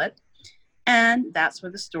amulet. And that's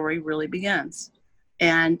where the story really begins.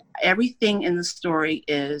 And everything in the story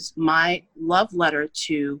is my love letter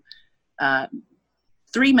to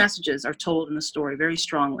 3 messages are told in the story very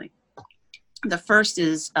strongly. The first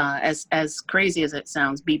is, as crazy as it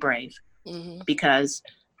sounds, be brave. Mm-hmm. Because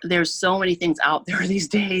there's so many things out there these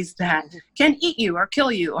days that can eat you or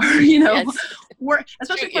kill you, or, you know,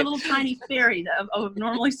 especially for a little tiny fairy of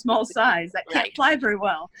normally small size that can't fly very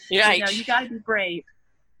well. Right. You know, you got to be brave,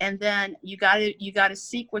 and then you got to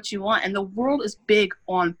seek what you want. And the world is big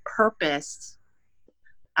on purpose,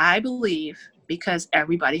 I believe, because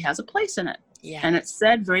everybody has a place in it. Yeah. And it's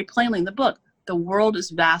said very plainly in the book, the world is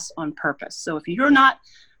vast on purpose. So if you're not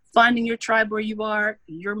finding your tribe where you are.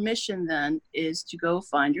 Your mission then is to go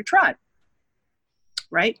find your tribe,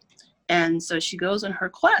 right? And so she goes on her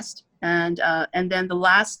quest, and then the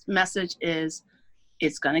last message is,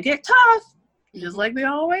 it's going to get tough, just like they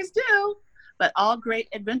always do. But all great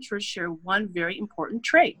adventurers share one very important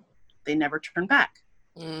trait: they never turn back.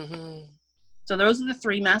 Mm-hmm. So those are the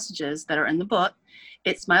 3 messages that are in the book.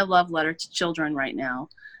 It's my love letter to children right now.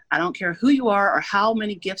 I don't care who you are or how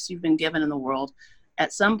many gifts you've been given in the world.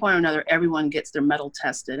 At some point or another, everyone gets their mettle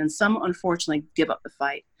tested, and some unfortunately give up the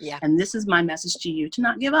fight. Yeah. And this is my message to you, to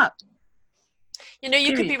not give up. You know,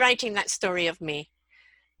 you could be writing that story of me.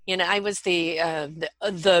 You know, I was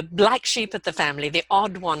the black sheep of the family, the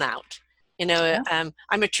odd one out. You know, Yeah.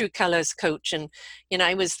 I'm a true colors coach, and you know,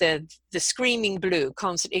 I was the screaming blue,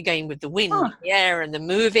 constantly going with the wind, the air, and the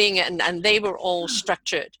moving, and they were all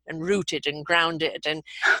structured and rooted and grounded,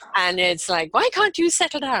 and it's like, why can't you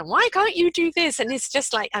settle down? Why can't you do this? And it's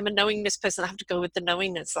just like, I'm a knowingness person. I have to go with the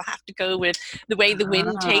knowingness. I have to go with the way the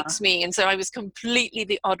wind takes me. And so I was completely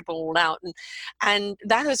the oddball out, and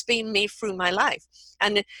that has been me through my life.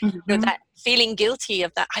 And you know, that feeling guilty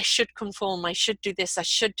of that, I should conform, I should do this, I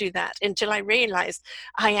should do that, until I realized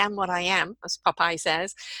I am what I am, as Popeye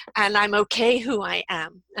says, and I'm okay who I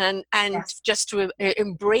am, and Yes. just to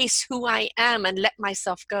embrace who I am and let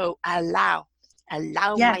myself go, allow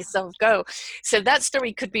Yes. myself go. So that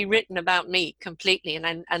story could be written about me completely,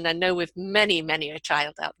 and I know with many a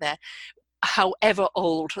child out there, however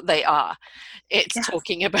old they are, it's Yes.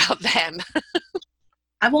 talking about them.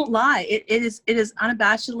 I won't lie. It is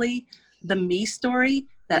unabashedly the me story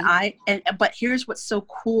that but here's what's so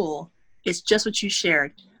cool. It's just what you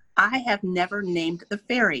shared. I have never named the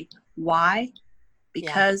fairy. Why?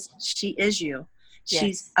 Because she is you.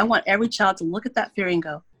 I want every child to look at that fairy and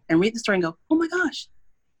go, and read the story and go, oh my gosh,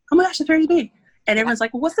 the fairy's me. And everyone's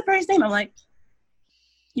like, well, what's the fairy's name? I'm like,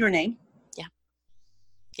 your name.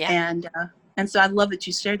 Yeah. And so I love that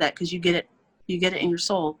you shared that, because you get it in your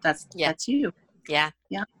soul. That's you. Yeah.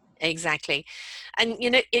 Yeah. Exactly. And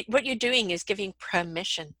you know, what you're doing is giving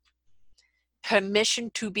permission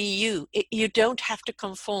to be you. You don't have to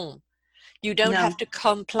conform. You don't have to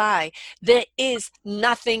comply. There is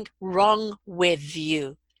nothing wrong with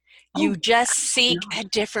you. You just seek a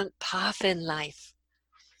different path in life.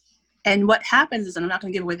 And what happens is, and I'm not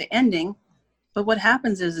going to give away the ending, but what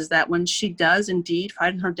happens is that when she does indeed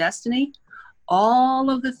find her destiny, all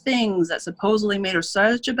of the things that supposedly made her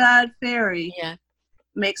such a bad fairy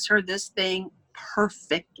makes her this thing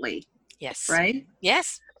perfectly. Yes. Right?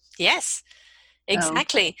 Yes.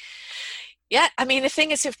 Exactly. Yeah. I mean, the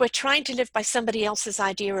thing is, if we're trying to live by somebody else's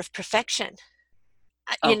idea of perfection,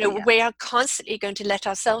 we are constantly going to let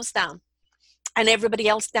ourselves down and everybody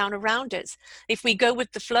else down around us. If we go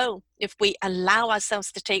with the flow, if we allow ourselves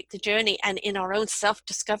to take the journey and in our own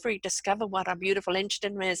self-discovery, discover what our beautiful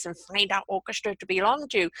instrument is and find our orchestra to belong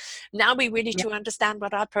to, now we really to understand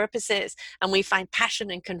what our purpose is, and we find passion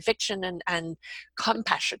and conviction and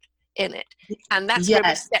compassion in it. And that's where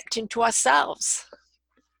we stepped into ourselves.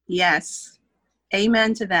 Yes.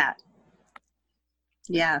 Amen to that.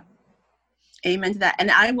 Yeah. Amen to that. And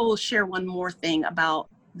I will share one more thing about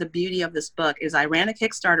the beauty of this book is I ran a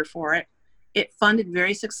Kickstarter for it. It funded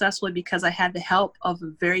very successfully because I had the help of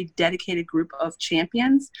a very dedicated group of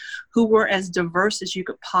champions who were as diverse as you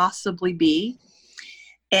could possibly be.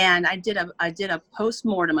 And I did a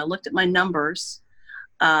post-mortem. I looked at my numbers.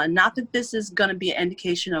 Not that this is going to be an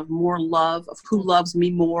indication of more love, of who loves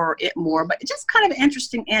me more or it more, but just kind of an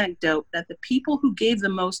interesting anecdote that the people who gave the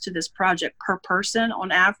most to this project per person on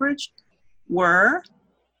average were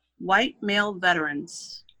white male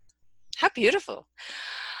veterans. How beautiful.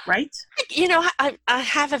 Right? You know, I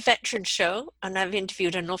have a veteran show and I've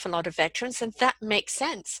interviewed an awful lot of veterans, and that makes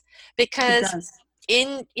sense because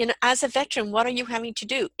as a veteran, what are you having to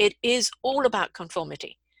do? It is all about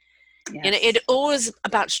conformity. Yes. You know, it's always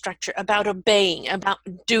about structure, about obeying, about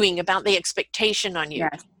doing, about the expectation on you.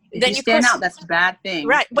 Yes. If then you stand out, that's a bad thing.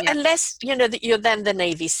 Right. But unless, that you're then the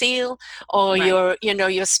Navy SEAL or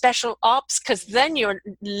you're special ops, because then you're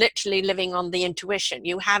literally living on the intuition.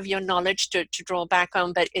 You have your knowledge to draw back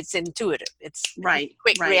on, but it's intuitive. It's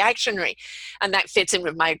quick, reactionary. And that fits in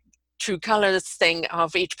with my true colors thing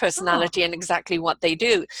of each personality and exactly what they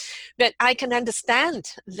do. But I can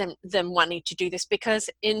understand them wanting to do this because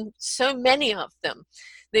in so many of them,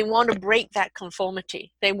 they want to break that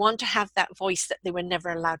conformity. They want to have that voice that they were never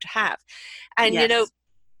allowed to have. And,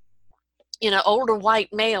 older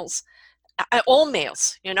white males, all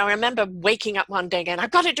males, I remember waking up one day and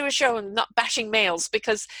I've got to do a show and not bashing males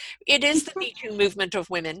because it is the Me Too movement of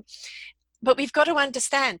women. But we've got to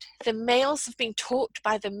understand the males have been taught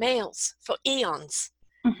by the males for eons.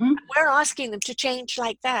 Mhm. We're asking them to change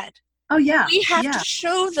like that. Oh, yeah. We have Yeah. to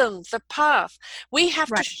show them the path. We have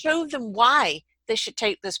to Right. show them why they should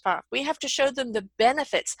take this path. We have to show them the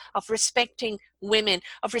benefits of respecting women,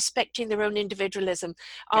 of respecting their own individualism,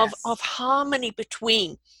 of Yes. harmony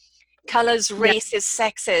between colors, Yeah. races,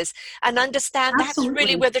 sexes, and understand that's really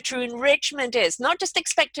Absolutely. where the true enrichment is, not just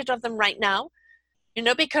expected of them right now,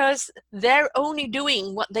 because they're only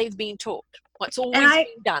doing what they've been taught, what's always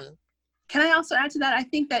been done. Can I also add to that? I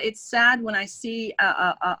think that it's sad when I see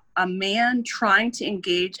a man trying to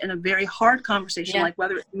engage in a very hard conversation, like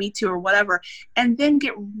whether it's Me Too or whatever, and then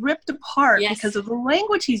get ripped apart because of the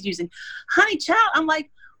language he's using. Honey, child, I'm like,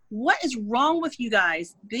 what is wrong with you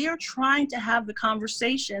guys? They are trying to have the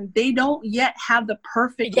conversation. They don't yet have the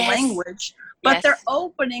perfect language, but they're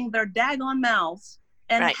opening their daggone mouths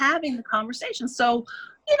and having the conversation. So,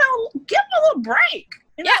 give them a little break.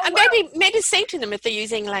 And maybe say to them, if they're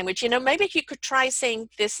using language, maybe you could try saying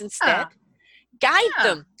this instead. Guide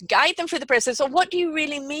them through the process. So what do you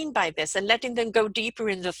really mean by this? And letting them go deeper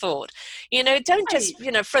in the thought. Don't just,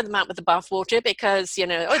 throw them out with the bathwater because,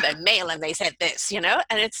 they're male and they said this,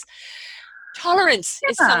 and it's tolerance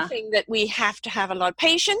is something that we have to have a lot of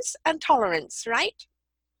patience and tolerance, right?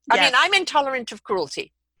 I mean, I'm intolerant of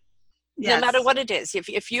cruelty, no matter what it is.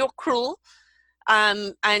 If you're cruel,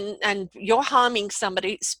 and you're harming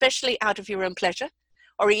somebody, especially out of your own pleasure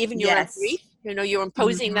or even your own grief, you're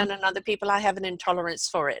imposing that on other people, I have an intolerance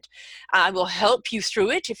for it. I will help you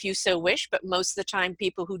through it if you so wish, but most of the time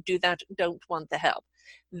people who do that don't want the help.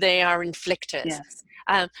 They are inflictors.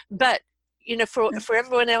 But for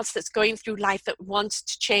everyone else that's going through life that wants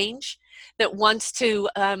to change, that wants to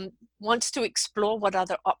explore what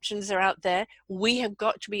other options are out there, we have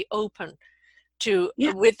got to be open to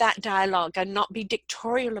with that dialogue and not be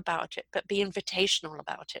dictatorial about it, but be invitational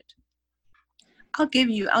about it. I'll give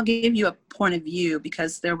you a point of view,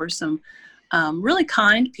 because there were some really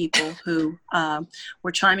kind people who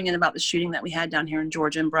were chiming in about the shooting that we had down here in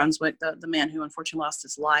Georgia, in Brunswick, the man who unfortunately lost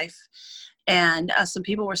his life. And some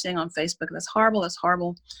people were saying on Facebook, that's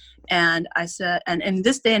horrible. And I said, and in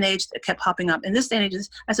this day and age, it kept popping up. In this day and age,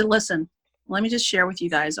 I said, listen, let me just share with you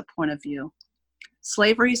guys a point of view.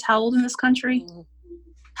 Slavery is how old in this country?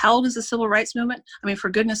 How old is the civil rights movement? I mean,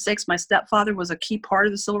 for goodness sakes, my stepfather was a key part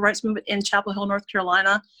of the civil rights movement in Chapel Hill, North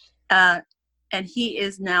Carolina. And he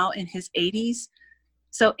is now in his 80s.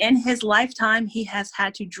 So in his lifetime, he has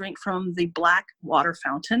had to drink from the black water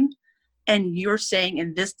fountain. And you're saying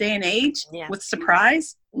in this day and age, with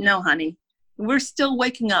surprise? No, honey. We're still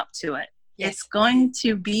waking up to it. It's going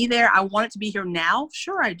to be there. I want it to be here now.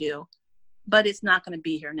 Sure, I do. But it's not going to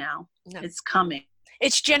be here now. No. It's coming.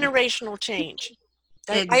 It's generational change.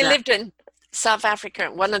 Exactly. I lived in South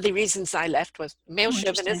Africa. One of the reasons I left was male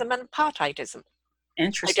chauvinism and apartheidism.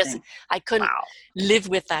 Interesting. I couldn't live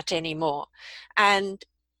with that anymore. And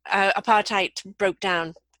apartheid broke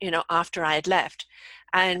down, after I had left.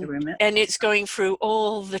 And it's going through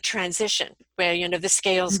all the transition where, the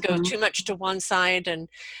scales go too much to one side and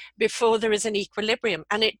before there is an equilibrium.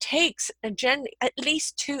 And it takes at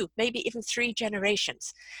least 2, maybe even 3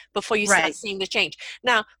 generations before you start seeing the change.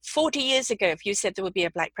 Now, 40 years ago, if you said there would be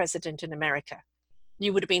a black president in America,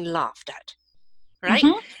 you would have been laughed at, right?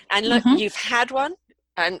 And look, you've had one.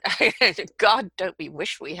 And God, don't we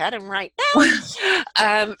wish we had him right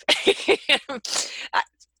now?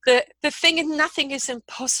 The thing is, nothing is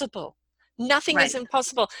impossible. Nothing is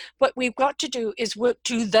impossible. What we've got to do is work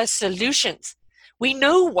to the solutions. We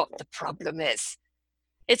know what the problem is.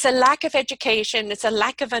 It's a lack of education. It's a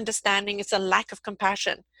lack of understanding. It's a lack of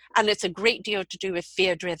compassion. And it's a great deal to do with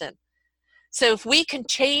fear-driven. So if we can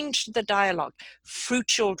change the dialogue through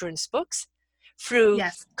children's books, through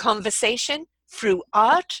conversation, through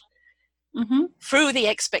art, through the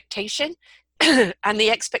expectation, and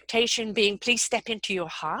the expectation being, please step into your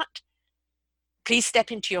heart. Please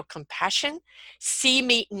step into your compassion. See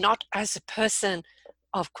me not as a person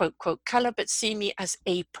of quote, quote, color, but see me as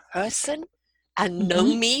a person and know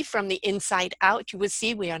me from the inside out. You will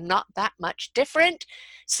see we are not that much different.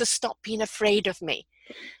 So stop being afraid of me.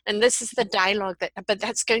 And this is the dialogue but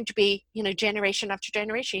that's going to be, generation after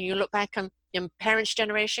generation. You look back on your parents'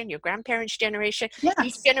 generation, your grandparents' generation.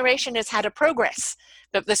 Each generation has had a progress,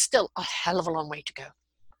 but there's still a hell of a long way to go.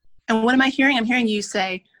 And what am I hearing? I'm hearing you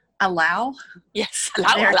say, allow. Yes,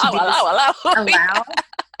 allow. Allow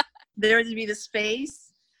there to be the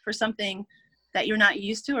space for something that you're not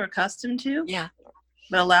used to or accustomed to. Yeah.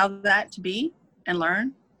 But allow that to be and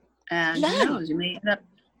learn. And who knows, you may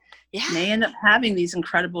end up having these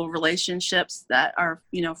incredible relationships that are,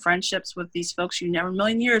 friendships with these folks you never in a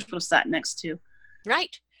million years would have sat next to.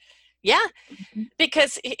 Right. Yeah.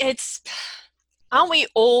 Because Aren't we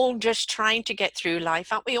all just trying to get through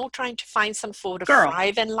life? Aren't we all trying to find some sort of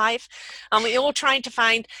thrive in life? Aren't we all trying to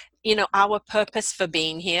find, our purpose for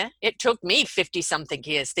being here? It took me 50 something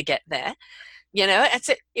years to get there.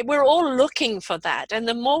 We're all looking for that. And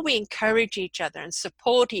the more we encourage each other and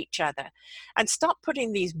support each other and stop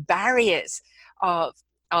putting these barriers of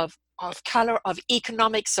color, of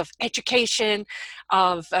economics, of education,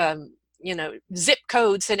 of, zip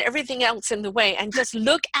codes and everything else in the way, and just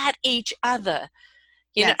look at each other,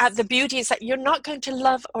 at the beauty is that you're not going to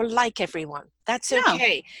love or like everyone. That's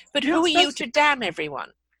okay. But who are you to damn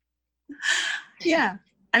everyone? Yeah.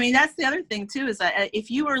 I mean, that's the other thing, too, is that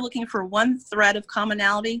if you are looking for one thread of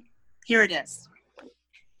commonality, here it is.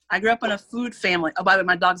 I grew up in a food family. Oh, by the way,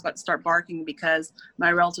 my dog's about to start barking because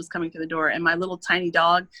my relative's coming through the door, and my little tiny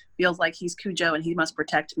dog feels like he's Cujo and he must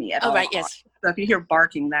protect me at all. Right, yes. So if you hear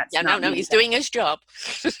barking, that's not me. He's doing his job.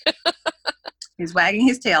 He's wagging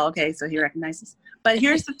his tail. Okay, so he recognizes. But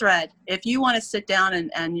here's the thread. If you want to sit down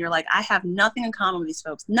and you're like, I have nothing in common with these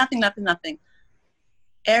folks, nothing.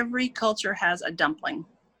 Every culture has a dumpling.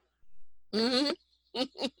 Mm-hmm.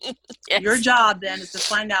 Yes. Your job then is to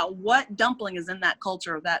find out what dumpling is in that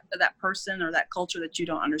culture or that person or that culture that you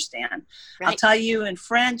don't understand. Right. I'll tell you, in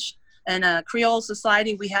French and Creole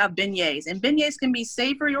society, we have beignets, and beignets can be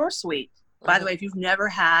savory or sweet. Mm-hmm. By the way, if you've never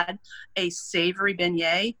had a savory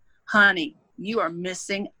beignet, honey, you are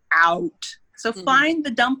missing out. So find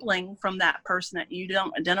the dumpling from that person that you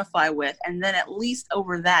don't identify with, and then at least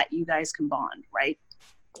over that you guys can bond, right?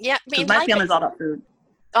 Yeah, my family's all about food.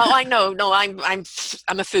 Oh, I know. No, I'm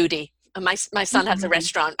a foodie. My son has a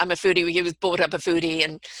restaurant. I'm a foodie. He was brought up a foodie,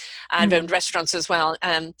 and I've owned restaurants as well.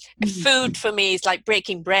 Food for me is like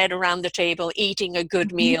breaking bread around the table, eating a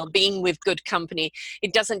good meal, being with good company.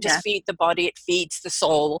 It doesn't just feed the body; it feeds the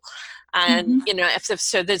soul. And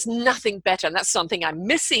so there's nothing better. And that's something I'm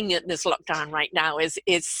missing in this lockdown right now is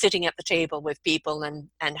sitting at the table with people and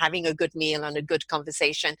having a good meal and a good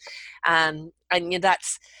conversation. And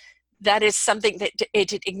that is something that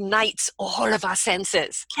it ignites all of our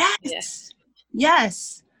senses.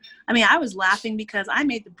 Yes. I mean, I was laughing because I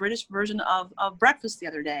made the British version of breakfast the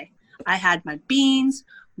other day. I had my beans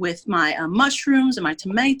with my mushrooms and my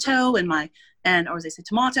tomato or as they say,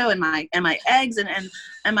 tomato and my eggs. And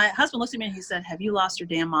my husband looked at me and he said, have you lost your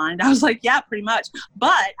damn mind? I was like, yeah, pretty much.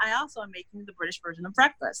 But I also am making the British version of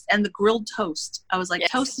breakfast and the grilled toast. I was like,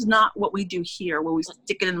 toast is not what we do here where we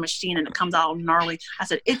stick it in the machine and it comes out all gnarly. I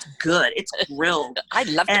said, it's good. It's grilled. I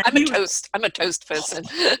love it. I'm a toast person.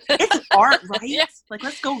 It's art, right? Yes. Like,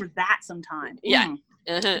 let's go over that sometime. Yeah.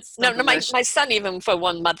 So no, my son even for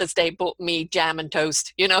one Mother's Day bought me jam and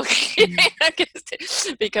toast, because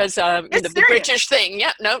the British thing.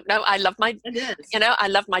 Yeah, no, I love I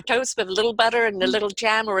love my toast with a little butter and a little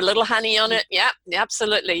jam or a little honey on it. Yeah,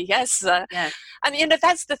 absolutely, yes. And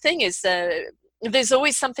that's the thing is there's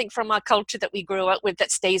always something from our culture that we grew up with that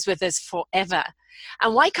stays with us forever.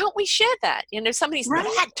 And why can't we share that? Somebody's never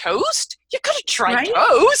had toast. You got to try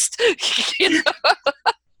toast.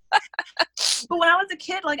 But when I was a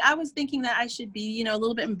kid, like I was thinking that I should be, a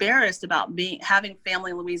little bit embarrassed about having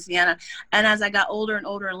family in Louisiana. And as I got older and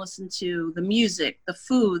older and listened to the music, the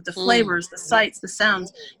food, the flavors, the sights, the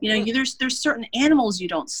sounds, there's certain animals you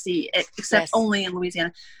don't see except only in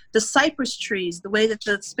Louisiana. The cypress trees, the way that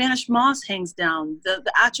the Spanish moss hangs down, the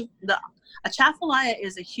Atchafalaya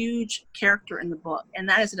is a huge character in the book, and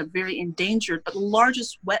that is in a very endangered but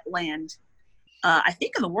largest wetland. I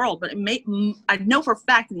think in the world, but I know for a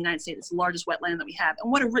fact in the United States, it's the largest wetland that we have,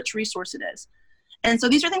 and what a rich resource it is. And so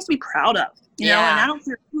these are things to be proud of, and I don't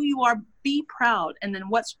care who you are, be proud. And then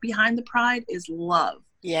what's behind the pride is love.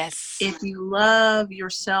 Yes. If you love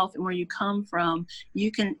yourself and where you come from,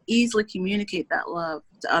 you can easily communicate that love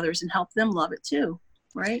to others and help them love it too,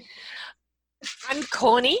 right? I'm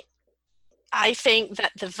corny. I think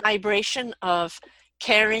that the vibration of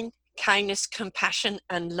caring, kindness, compassion,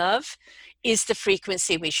 and love is the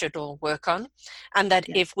frequency we should all work on. And that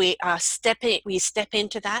if we step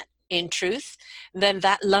into that in truth, then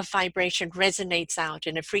that love vibration resonates out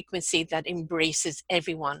in a frequency that embraces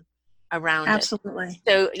everyone around Absolutely. it.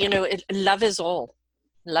 So, love is all.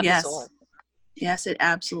 Love is all. Yes, it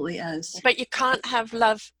absolutely is. But you can't have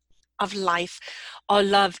love of life or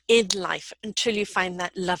love in life until you find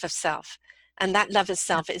that love of self. And that love of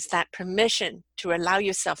self is that permission to allow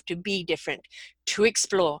yourself to be different, to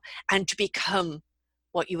explore, and to become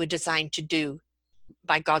what you were designed to do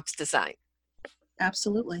by God's design.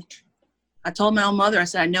 Absolutely. I told my own mother, I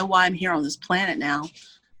said, I know why I'm here on this planet now.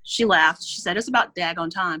 She laughed. She said, it's about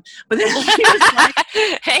daggone time. But then she was like,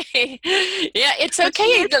 hey, yeah, it's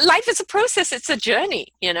okay. Life is a process. It's a journey,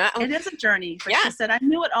 you know. It is a journey. But she said, I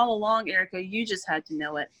knew it all along, Erica. You just had to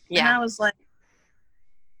know it. Yeah. And I was like,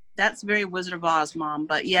 that's very Wizard of Oz, Mom.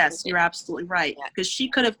 But yes, you're absolutely right. Because she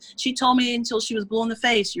told me until she was blue in the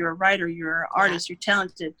face, you're a writer, you're an artist, you're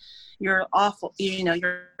talented, you're awful, you know,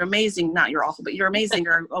 you're amazing. Not you're awful, but you're amazing.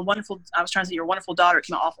 You're a wonderful, I was trying to say you're a wonderful daughter. It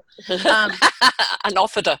came out awful. An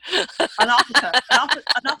officer. An officer.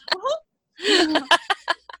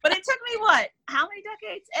 But it took me how many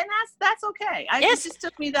decades? And that's okay. It just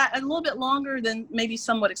took me that a little bit longer than maybe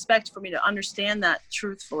some would expect for me to understand that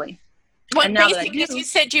truthfully. Well, basically, as you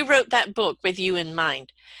said, you wrote that book with you in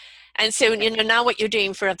mind. And so, you know, now what you're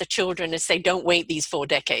doing for other children is say, don't wait these 4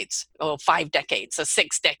 decades or 5 decades or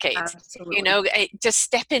 6 decades. Absolutely. You know, just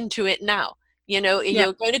step into it now. You know,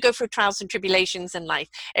 you're going to go through trials and tribulations in life.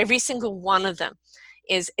 Every single one of them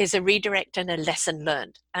is a redirect and a lesson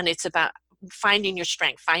learned. And it's about finding your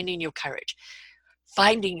strength, finding your courage,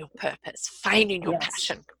 finding your purpose, finding your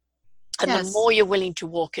passion. And the more you're willing to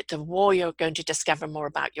walk it, the more you're going to discover more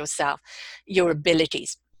about yourself, your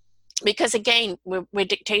abilities. Because again, we're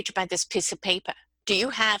dictated by this piece of paper. Do you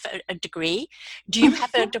have a degree? Do you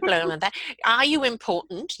have a diploma? That are you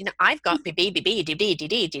important? You know, I've got B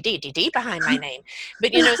behind my name.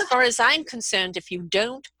 But you know, as far as I'm concerned, if you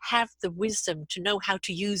don't have the wisdom to know how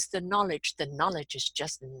to use the knowledge is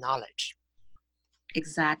just knowledge.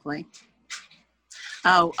 Exactly.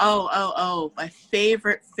 Oh, my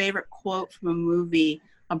favorite quote from a movie,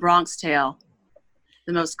 A Bronx Tale.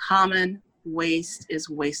 The most common waste is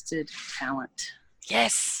wasted talent.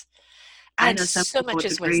 Yes. I know some people with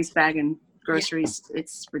degrees bagging groceries. Yeah.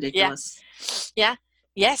 It's ridiculous. Yeah.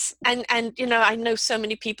 Yes. And you know, I know so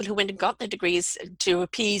many people who went and got the degrees to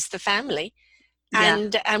appease the family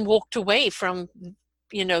and walked away from,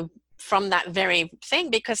 you know, from that very thing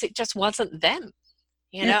because it just wasn't them.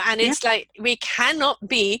 You know, and it's like, we cannot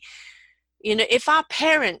be, you know, if our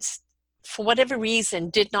parents, for whatever reason,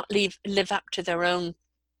 did not live up to their own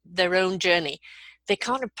journey, they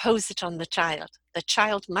can't impose it on the child. The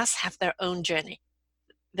child must have their own journey.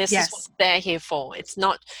 This is what they're here for. It's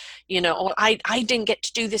not, you know, or I didn't get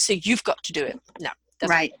to do this, so you've got to do it. No,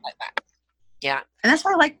 doesn't work like that. Yeah. And that's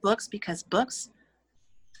why I like books, because books,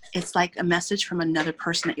 it's like a message from another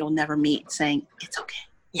person that you'll never meet saying, it's okay.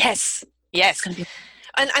 Yes. Yes. It's gonna be.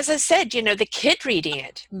 And as I said, you know, the kid reading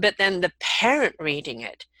it, but then the parent reading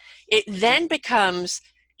it, it then becomes,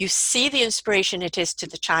 you see the inspiration it is to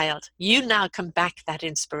the child. You now can back that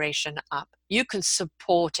inspiration up. You can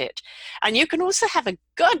support it. And you can also have a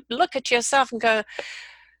good look at yourself and go,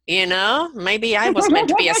 you know, maybe I was meant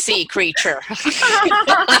to be a sea creature.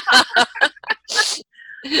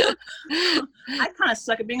 I kind of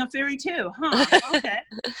suck at being a fairy too, huh? Okay.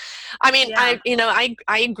 I mean,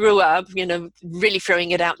 I grew up, you know, really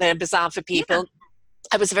throwing it out there, bizarre for people. Yeah.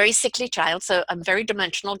 I was a very sickly child, so I'm very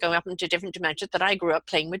dimensional, going up into different dimensions, but I grew up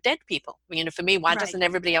playing with dead people. You know, for me, why doesn't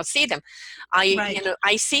everybody else see them? You know,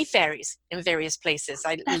 I see fairies in various places.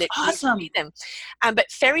 I literally see them.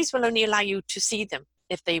 But fairies will only allow you to see them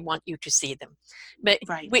if they want you to see them. But,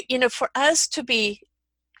 you know, for us to be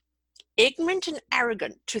ignorant and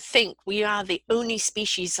arrogant to think we are the only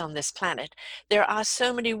species on this planet, there are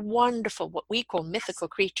so many wonderful, what we call mythical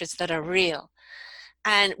creatures that are real.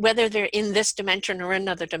 And whether they're in this dimension or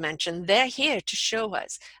another dimension, they're here to show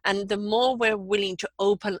us. And the more we're willing to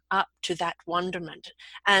open up to that wonderment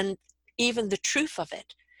and even the truth of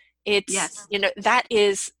it, it's, you know, that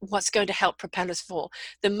is what's going to help propel us forward.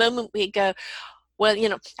 The moment we go, well, you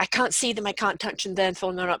know, I can't see them, I can't touch them,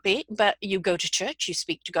 therefore they'll not be, but you go to church, you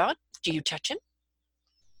speak to God. Do you touch him?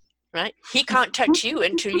 Right? He can't touch you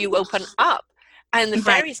until you open up. And the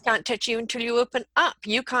fairies can't touch you until you open up.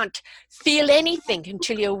 You can't feel anything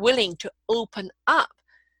until you're willing to open up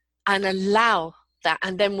and allow that.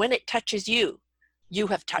 And then when it touches you, you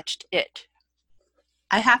have touched it.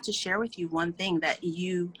 I have to share with you one thing that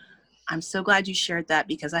I'm so glad you shared that,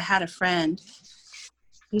 because I had a friend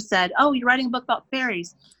who said, oh, you're writing a book about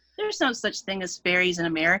fairies. There's no such thing as fairies in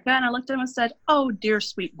America. And I looked at him and said, oh, dear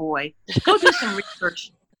sweet boy, go do some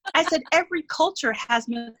research. I said, every culture has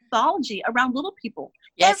mythology around little people.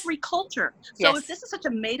 Yes. Every culture. So if this is such a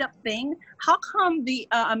made-up thing, how come the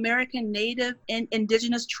American native and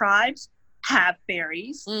indigenous tribes have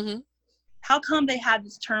fairies? Mm-hmm. How come they have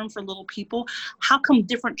this term for little people? How come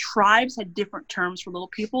different tribes had different terms for little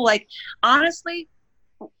people? Like, honestly,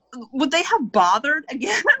 would they have bothered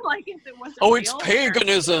again? Like if it wasn't Oh, it's real?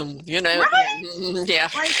 paganism, you know. Right? Yeah.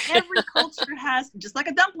 Like every culture has, just like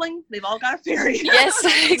a dumpling, they've all got a fairy. Yes,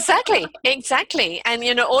 exactly. And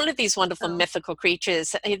you know, all of these wonderful mythical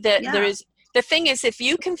creatures, there is, the thing is, if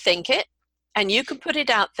you can think it and you can put it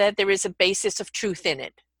out there, there is a basis of truth in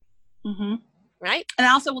it. Mm-hmm. Right? And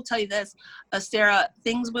I also will tell you this, Sarah,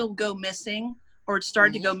 things will go missing, or it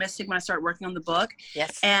started to go missing when I started working on the book.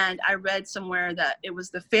 Yes. And I read somewhere that it was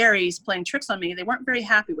the fairies playing tricks on me. They weren't very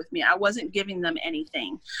happy with me. I wasn't giving them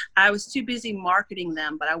anything. I was too busy marketing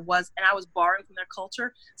them, but I was borrowing from their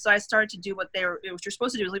culture. So I started to do what you're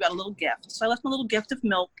supposed to do, is leave out a little gift. So I left them a little gift of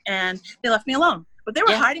milk, and they left me alone. But they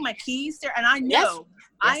were hiding my keys there, and I know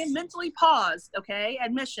Yes. I am mentally paused, okay?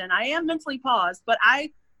 Admission, I am mentally paused, but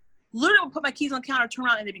I literally would put my keys on the counter, turn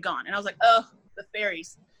around, and they'd be gone. And I was like, oh, the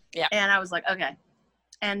fairies. Yeah. And I was like, okay.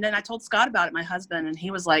 And then I told Scott about it, my husband, and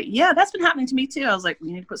he was like, yeah, that's been happening to me too. I was like,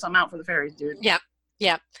 we need to put something out for the fairies, dude. Yeah.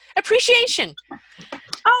 Yeah. Appreciation.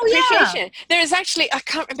 Oh, Appreciation. There is actually, I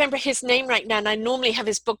can't remember his name right now, and I normally have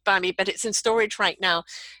his book by me, but it's in storage right now.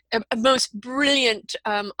 A most brilliant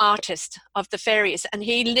artist of the fairies, and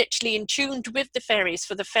he literally in tuned with the fairies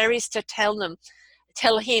for the fairies to tell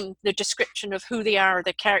him the description of who they are,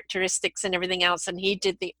 the characteristics and everything else, and he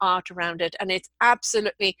did the art around it, and it's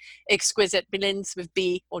absolutely exquisite. Begins with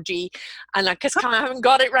B or G, and I just kind of haven't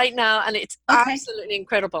got it right now, and it's absolutely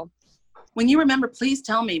incredible. When you remember, please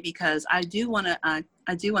tell me, because I do want to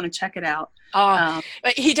check it out.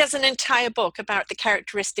 But he does an entire book about the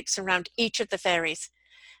characteristics around each of the fairies,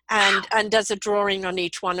 and does a drawing on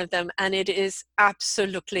each one of them, and it is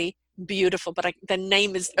absolutely beautiful. But the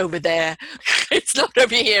name is over there. It's not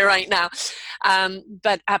over here right now,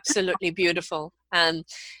 but absolutely beautiful. And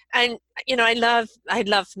you know, I love what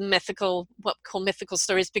we call mythical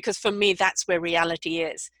stories, because for me that's where reality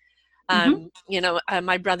is. You know,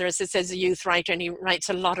 my brother, as I said, is a youth writer, and he writes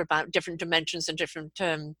a lot about different dimensions and different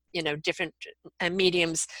different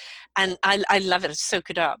mediums, and I love it. I soak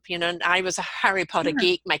it up, you know. And I was a Harry Potter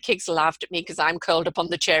geek. My kids laughed at me because I'm curled up on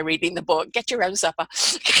the chair reading the book. Get your own supper.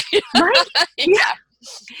 Right? Yeah.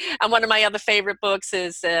 And one of my other favorite books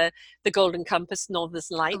is The Golden Compass, Northern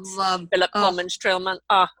Lights. Philip Pullman's Trillman.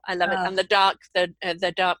 I love it. And the dark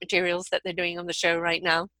materials that they're doing on the show right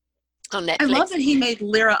now on Netflix. I love that he made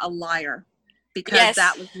Lyra a liar, because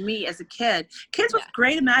that was me as a kid. Kids with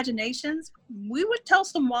great imaginations, we would tell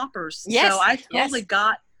some whoppers. Yes. So I totally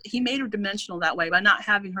he made her dimensional that way by not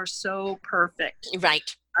having her so perfect.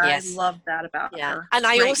 Right. Yes. I love that about her. And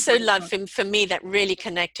I also love him, for me, that really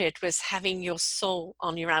connected was having your soul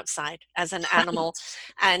on your outside as an animal.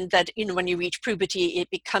 And that, you know, when you reach puberty, it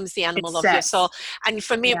becomes the animal of your soul. And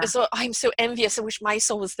for me, it was, I'm so envious. I wish my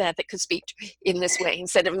soul was there that could speak to me in this way,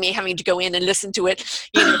 instead of me having to go in and listen to it,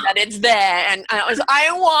 you know, that it's there. And I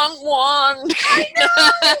want one. I know.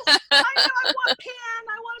 I want Pan.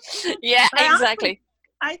 I want Pan. Yeah, exactly.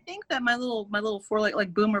 I think that my little four-legged,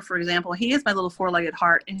 like Boomer, for example, he is my little four-legged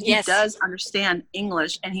heart, and he does understand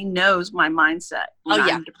English, and he knows my mindset when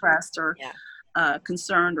I'm depressed or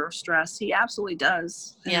concerned or stressed. He absolutely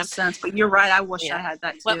does, in a sense. But you're right. I wish I had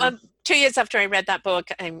that too. Well, 2 years after I read that book,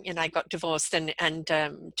 I got divorced, and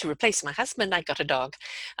to replace my husband, I got a dog,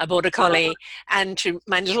 a border collie, and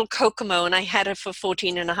my little Kokomo, and I had her for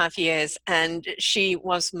 14 and a half years, and she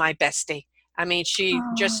was my bestie. I mean, she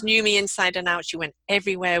just knew me inside and out. She went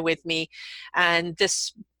everywhere with me. And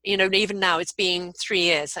this, you know, even now it's been 3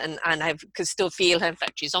 years, and I could still feel her. In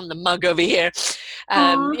fact, she's on the mug over here.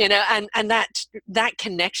 You know, and that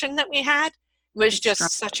connection that we had was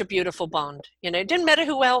just such a beautiful bond. You know, it didn't matter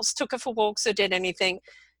who else took her for walks or did anything.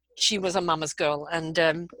 She was a mama's girl. And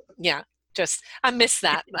just, I miss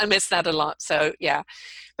that. I miss that a lot. So, yeah.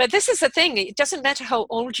 But this is the thing. It doesn't matter how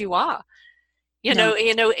old you are. You know,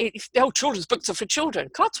 children's books are for children.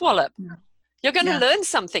 Codswallop. Yeah. You're going to learn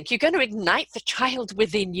something. You're going to ignite the child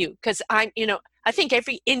within you. Because I think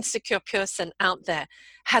every insecure person out there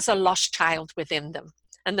has a lost child within them.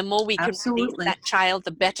 And the more we can release that child, the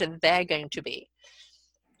better they're going to be.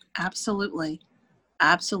 Absolutely.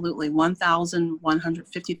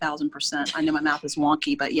 1,150,000%. I know my mouth is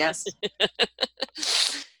wonky, but yes.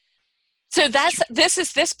 So this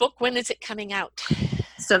is this book. When is it coming out?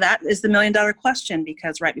 So that is the $1 million question,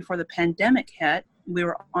 because right before the pandemic hit, we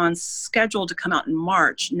were on schedule to come out in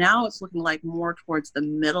March. Now it's looking like more towards the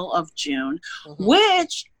middle of June,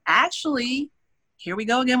 which actually, here we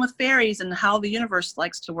go again with fairies and how the universe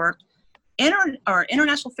likes to work.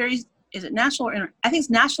 International Fairies, is it national? I think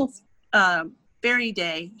it's National Fairy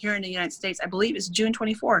Day here in the United States. I believe it's June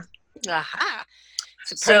 24th. Aha.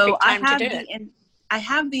 So I have I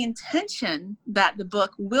have the intention that the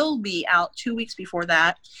book will be out 2 weeks before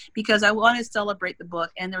that, because I want to celebrate the book.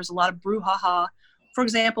 And there's a lot of brouhaha. For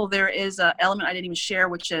example, there is an element I didn't even share,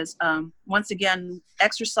 which is, once again,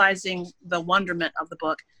 exercising the wonderment of the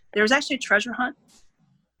book. There's actually a treasure hunt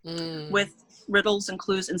with riddles and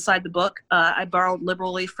clues inside the book. I borrowed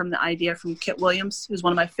liberally from the idea from Kit Williams, who's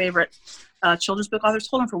one of my favorite children's book authors.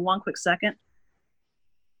 Hold on for one quick second.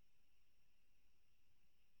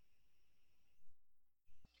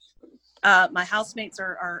 My housemates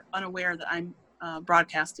are unaware that I'm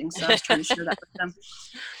broadcasting, so I was trying to share that with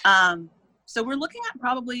them. So we're looking at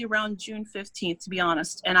probably around June 15th, to be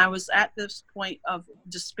honest. And I was at this point of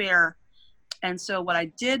despair. And so what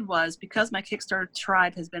I did was, because my Kickstarter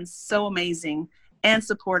tribe has been so amazing and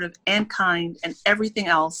supportive and kind and everything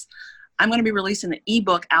else, I'm going to be releasing the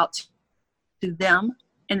ebook out to them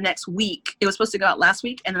in the next week. It was supposed to go out last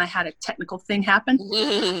week, and then I had a technical thing happen.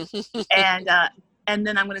 And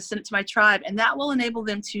then I'm going to send it to my tribe, and that will enable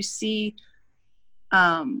them to see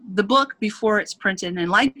the book before it's printed.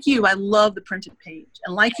 And like you, I love the printed page.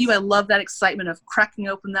 And like you, I love that excitement of cracking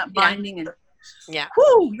open that binding and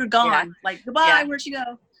whoo, you're gone. Yeah. Like, goodbye, where'd you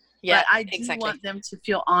go? Yeah, but I do want them to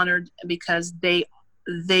feel honored, because they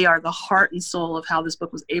are the heart and soul of how this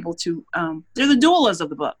book was able to, they're the doulas of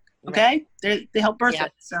the book. Okay. Right. They help birth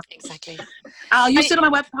it. So. Exactly. I'll use it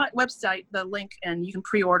on my website, the link, and you can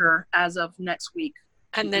pre-order as of next week.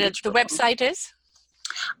 And the website is?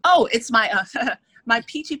 Oh, it's my, my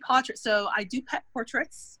peachy portrait. So I do pet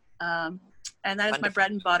portraits, and that is Wonderful. My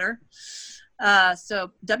bread and butter.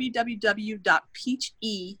 So www.peach,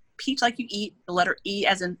 peach like you eat, the letter E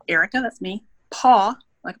as in Erica, that's me, paw,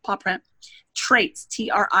 like a paw print, traits,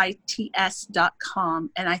 TRITS.com.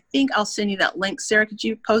 And I think I'll send you that link. Sarah, could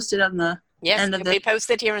you post it on the end of the... Yes, we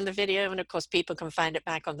posted here in the video, and of course people can find it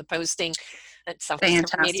back on the posting at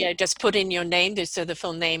social media. Just put in your name, so the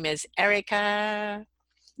full name is Erica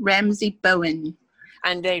Ramsey Bowen.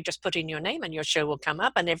 And they just put in your name, and your show will come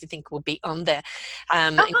up, and everything will be on there,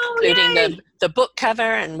 including the book cover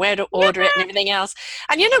and where to order it and everything else.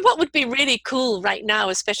 And you know what would be really cool right now,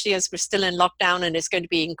 especially as we're still in lockdown and it's going to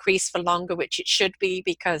be increased for longer, which it should be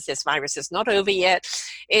because this virus is not over yet,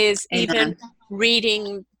 is even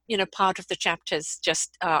reading, part of the chapters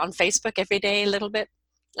just on Facebook every day a little bit.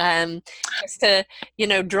 Just to,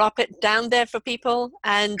 drop it down there for people,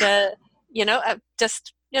 and,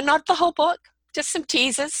 just, not the whole book. Just some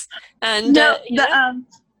teasers. And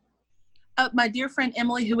my dear friend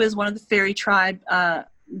Emily, who is one of the Fairy Tribe, the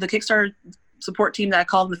Kickstarter support team that I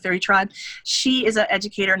call the Fairy Tribe, she is an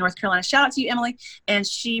educator in North Carolina. Shout out to you, Emily. And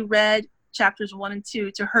she read chapters 1 and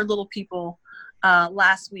 2 to her little people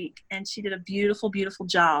last week, and she did a beautiful, beautiful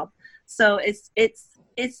job. So it's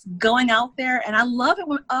going out there, and I love it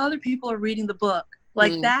when other people are reading the book.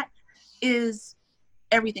 Like that is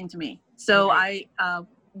everything to me. So I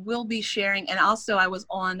will be sharing. And also I was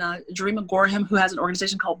on Jarima Gorham, who has an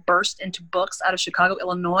organization called Burst Into Books out of Chicago,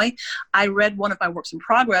 Illinois. I read one of my works in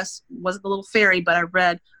progress, wasn't The Little Fairy, but I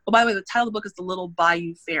read, oh, by the way, the title of the book is The Little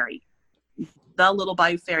Bayou Fairy. The Little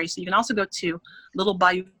Bayou Fairy. So you can also go to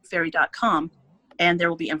littlebayoufairy.com, and there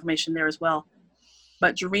will be information there as well.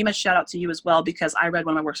 But Jarima, shout out to you as well, because I read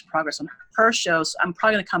one of my works in progress on her show. So I'm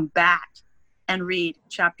probably going to come back and read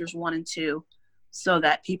chapters 1 and 2 so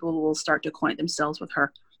that people will start to acquaint themselves with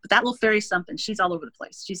her. But that little fairy something, she's all over the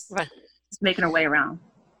place. She's making her way around.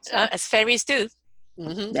 So. As fairies do.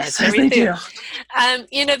 Mm-hmm. Yes, as they do.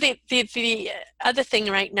 The other thing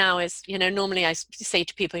right now is, normally I say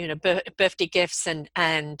to people, birthday gifts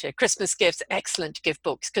and Christmas gifts, excellent to give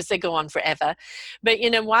books because they go on forever. But,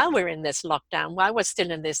 while we're in this lockdown, while we're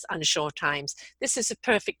still in this unsure times, this is a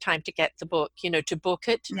perfect time to get the book, to book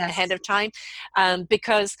it ahead of time,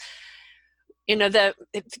 because the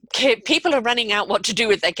people are running out what to do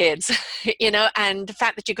with their kids, and the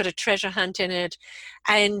fact that you've got a treasure hunt in it,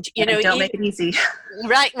 and don't make it easy.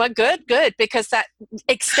 Right. Well, good, because that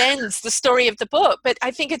extends the story of the book. But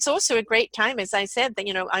I think it's also a great time, as I said,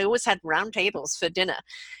 that I always had round tables for dinner,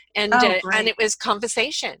 and it was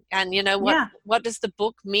conversation. And what does the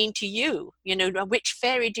book mean to you? Which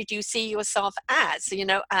fairy did you see yourself as?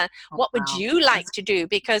 What would you like to do?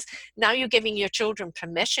 Because now you're giving your children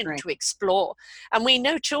permission to explore, and we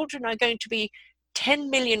know children are going to be 10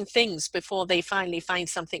 million things before they finally find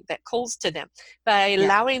something that calls to them. By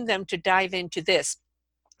allowing them to dive into this,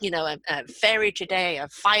 a fairy today, a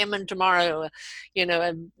fireman tomorrow,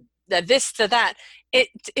 this to that,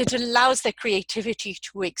 it allows their creativity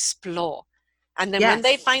to explore. And then when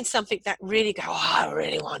they find something that really go, I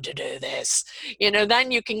really want to do this,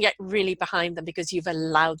 then you can get really behind them because you've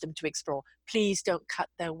allowed them to explore. Please don't cut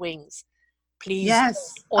their wings. Please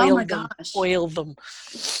Yes. Oh my them, gosh. oil them.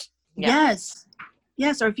 Yeah.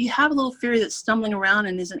 Yes. Or if you have a little fairy that's stumbling around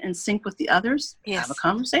and isn't in sync with the others, have a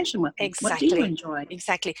conversation with them. Exactly. What do you enjoy?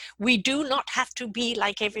 Exactly. We do not have to be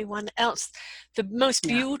like everyone else. The most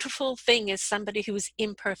beautiful thing is somebody who is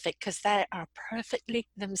imperfect, because they are perfectly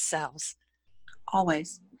themselves.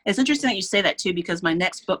 Always. It's interesting that you say that too, because my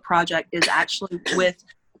next book project is actually with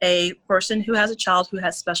a person who has a child who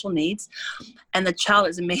has special needs, and the child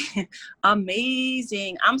is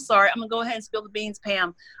amazing. I'm sorry, I'm gonna go ahead and spill the beans,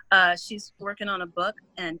 Pam. She's working on a book,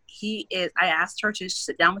 and I asked her to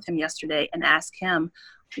sit down with him yesterday and ask him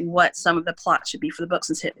what some of the plot should be for the book,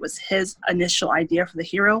 since it was his initial idea for the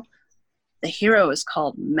hero. The hero is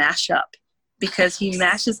called Mashup, because he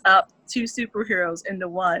mashes up two superheroes into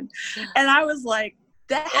one. And I was like,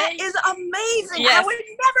 that is amazing. Yes. I would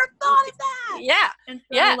never thought of that. Yeah. And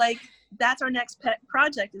so like, that's our next pet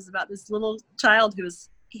project, is about this little child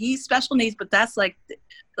he's special needs, but that's like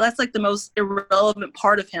the most irrelevant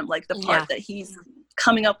part of him. Like the part that he's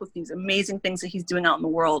coming up with these amazing things that he's doing out in the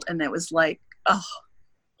world. And it was like, oh.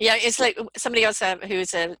 Yeah, it's like somebody else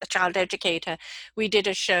who's a child educator. We did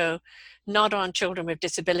a show not on children with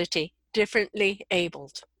disability, differently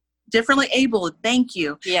abled. Differently abled, thank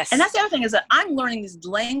you. Yes. And that's the other thing, is that I'm learning these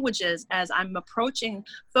languages as I'm approaching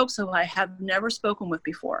folks who I have never spoken with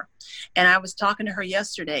before. And I was talking to her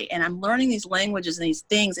yesterday, and I'm learning these languages and these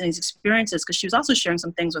things and these experiences, because she was also sharing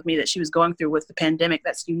some things with me that she was going through with the pandemic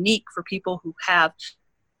that's unique for people who have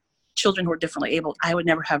children who are differently abled. I would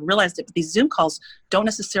never have realized it, but these Zoom calls don't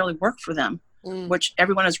necessarily work for them, which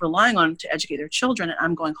everyone is relying on to educate their children. And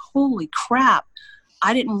I'm going, holy crap,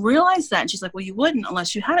 I didn't realize that. And she's like, well, you wouldn't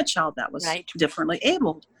unless you had a child that was differently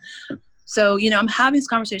abled. So, I'm having these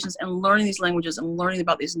conversations and learning these languages and learning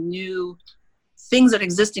about these new things that are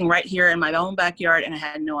existing right here in my own backyard, and I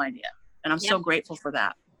had no idea. And I'm so grateful for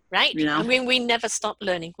that. Right. I mean, we never stop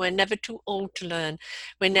learning. We're never too old to learn.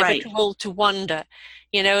 We're never too old to wonder.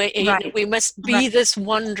 We must be this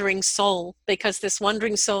wandering soul, because this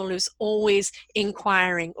wandering soul is always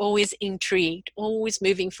inquiring, always intrigued, always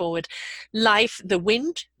moving forward. Life, the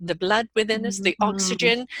wind, the blood within us, the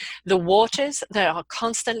oxygen, the waters, they are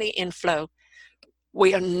constantly in flow.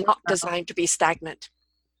 We are not designed to be stagnant.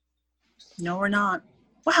 No, we're not.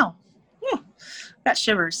 Wow. Got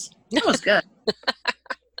shivers. That was good.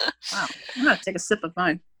 Wow. I'm going to take a sip of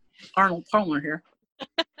my Arnold Palmer here.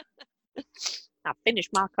 I'll finish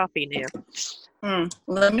my coffee now.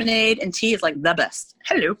 Lemonade and tea is like the best.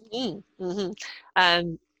 Hello.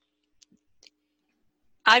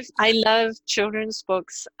 I love children's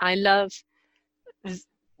books. I love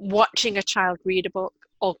watching a child read a book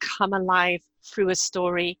or come alive through a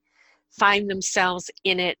story, find themselves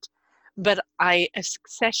in it. But I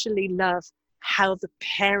especially love how the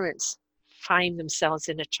parents find themselves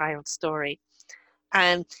in a child's story.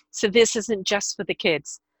 And so this isn't just for the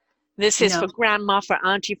kids. This is for grandma, for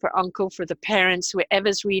auntie, for uncle, for the parents,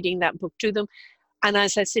 whoever's reading that book to them. And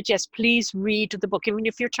as I suggest, please read the book. Even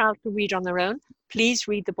if your child can read on their own, please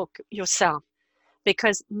read the book yourself,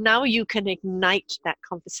 because now you can ignite that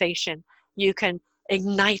conversation. You can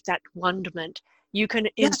ignite that wonderment. You can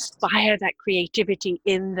inspire that creativity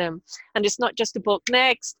in them. And it's not just a book.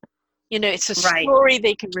 Next. It's a story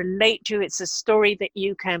they can relate to. It's a story that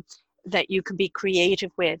you can be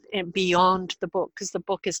creative with and beyond the book, because the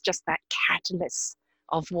book is just that catalyst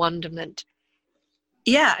of wonderment.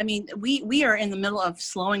 Yeah, I mean, we are in the middle of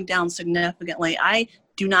slowing down significantly. I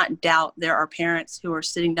do not doubt there are parents who are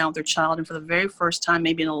sitting down with their child, and for the very first time,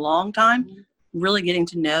 maybe in a long time, really getting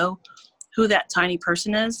to know who that tiny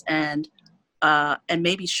person is, and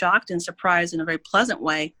maybe shocked and surprised in a very pleasant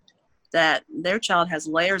way that their child has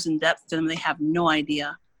layers and depth to them they have no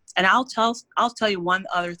idea. And I'll tell you one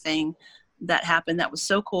other thing that happened that was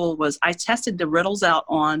so cool was I tested the riddles out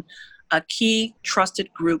on a key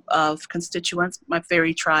trusted group of constituents, my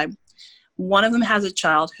fairy tribe. One of them has a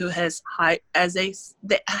child who has I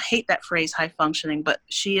hate that phrase, high functioning, but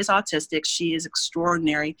she is autistic. She is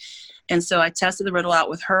extraordinary. And so I tested the riddle out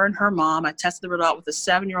with her and her mom. I tested the riddle out with a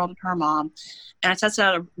 7-year-old and her mom. And I tested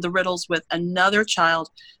out the riddles with another child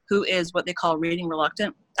who is what they call reading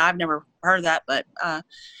reluctant. I've never heard of that, but,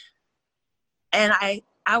 and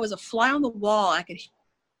I was a fly on the wall. I could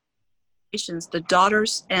hear the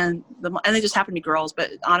daughters and they just happen to be girls, but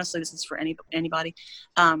honestly, this is for anybody.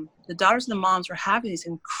 The daughters and the moms were having these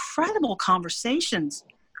incredible conversations,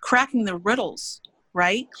 cracking the riddles,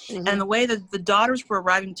 right? Mm-hmm. And the way that the daughters were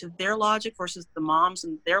arriving to their logic versus the moms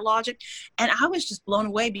and their logic. And I was just blown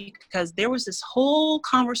away because there was this whole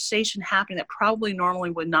conversation happening that probably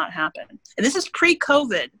normally would not happen. And this is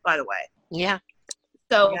pre-COVID, by the way. Yeah.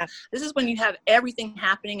 So Yeah. this is when you have everything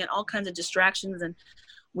happening and all kinds of distractions, and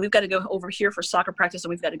we've got to go over here for soccer practice, and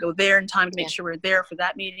we've got to go there in time to make sure we're there for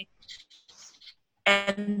that meeting.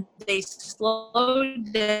 And they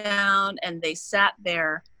slowed down and they sat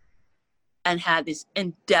there and had these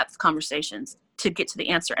in-depth conversations to get to the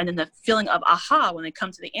answer. And then the feeling of aha when they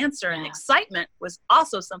come to the answer and excitement was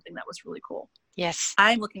also something that was really cool. Yes.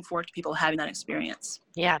 I'm looking forward to people having that experience.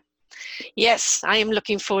 Yeah. Yes, I am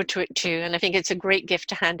looking forward to it too. And I think it's a great gift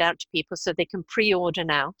to hand out to people so they can pre-order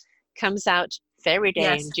now. Comes out Fairy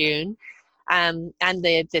Day in June. And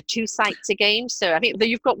the 2 sites again. So I think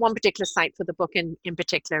you've got one particular site for the book in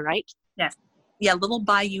particular, right? Yes. Yeah, Little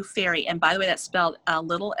Bayou Fairy. And by the way, that's spelled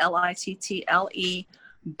little Little,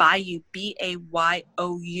 Bayou,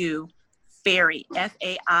 Bayou, Fairy,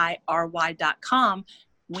 FAIRY.com.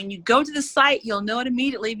 When you go to the site, you'll know it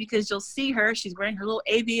immediately because you'll see her. She's wearing her little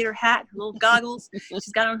aviator hat, her little goggles.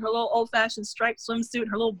 She's got on her little old-fashioned striped swimsuit,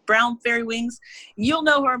 her little brown fairy wings. You'll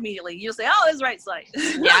know her immediately. You'll say, oh, it's the right site.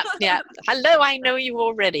 Yeah. Hello, I know you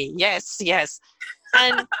already. Yes.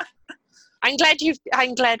 And I'm glad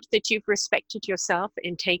that you've respected yourself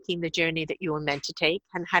in taking the journey that you were meant to take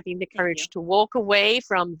and having the courage to walk away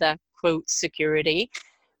from the quote security.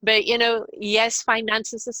 But yes,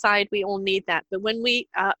 finances aside, we all need that. But when we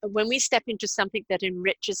step into something that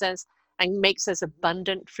enriches us and makes us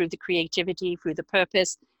abundant through the creativity, through the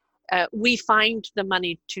purpose, we find the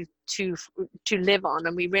money to live on,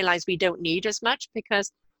 and we realize we don't need as much,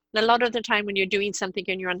 because a lot of the time when you're doing something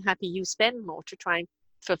and you're unhappy, you spend more to try and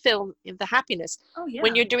fulfill the happiness. Oh, yeah.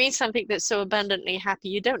 When you're doing something that's so abundantly happy,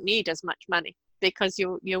 you don't need as much money because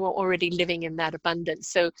you're already living in that abundance.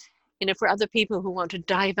 So for other people who want to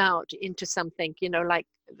dive out into something, like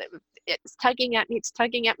it's tugging at me,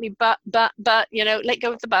 but, let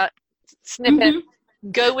go of the but, snip it,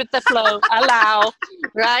 go with the flow, allow,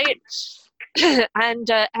 right?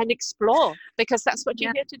 and explore, because that's what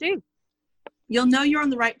you're here to do. You'll know you're on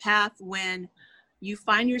the right path when you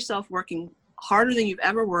find yourself working harder than you've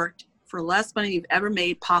ever worked for less money you've ever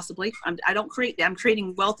made, possibly. I'm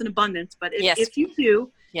creating wealth and abundance, but if you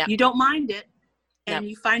do, you don't mind it, and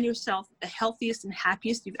you find yourself the healthiest and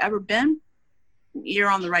happiest you've ever been, you're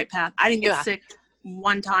on the right path. I didn't get sick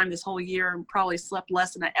one time this whole year and probably slept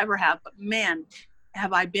less than I ever have, but man,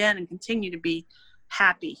 have I been and continue to be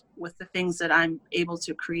happy with the things that I'm able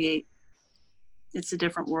to create. It's a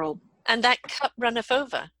different world. And that cup runneth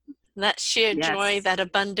over. That sheer joy, that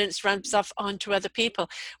abundance rubs off onto other people.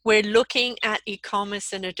 We're looking at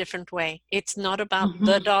e-commerce in a different way. It's not about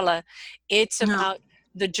the dollar. It's about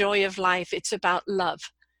the joy of life. It's about love.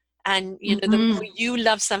 And, the more you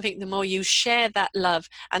love something, the more you share that love,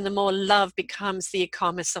 and the more love becomes the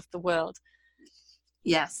e-commerce of the world.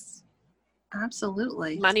 Yes,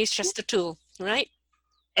 absolutely. Money's just a tool, right?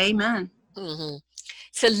 Amen. Mm-hmm.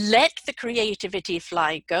 So let the creativity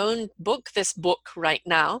fly. Go and book this book right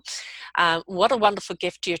now. What a wonderful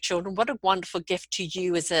gift to your children. What a wonderful gift to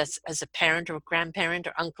you as a parent or a grandparent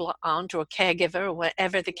or uncle or aunt or a caregiver or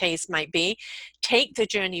whatever the case might be. Take the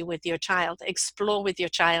journey with your child. Explore with your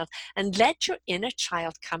child. And let your inner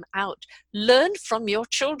child come out. Learn from your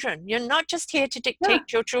children. You're not just here to dictate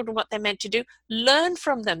to your children what they're meant to do. Learn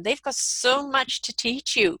from them. They've got so much to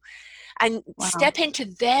teach you. And step into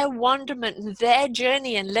their wonderment and their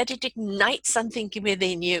journey and let it ignite something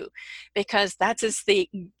within you, because that is the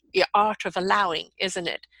art of allowing, isn't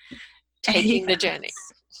it? Taking the journey.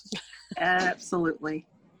 Absolutely.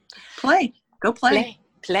 Play. Go play.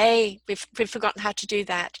 Play. We've forgotten how to do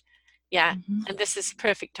that. Yeah. And this is the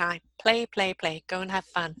perfect time. Play. Go and have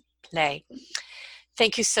fun. Play.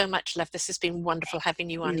 Thank you so much, love. This has been wonderful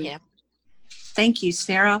having you on here. Thank you,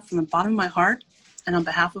 Sarah, from the bottom of my heart. And on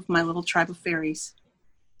behalf of my little tribe of fairies.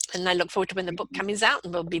 And I look forward to when the book comes out,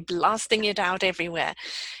 and we'll be blasting it out everywhere.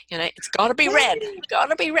 It's got to be read.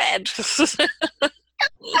 Got to be read.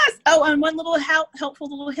 Yes. Oh, and one little helpful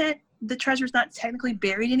little hint. The treasure's not technically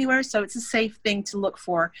buried anywhere, so it's a safe thing to look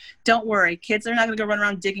for. Don't worry. Kids are not going to go run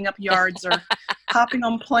around digging up yards or hopping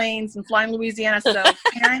on planes and flying Louisiana. So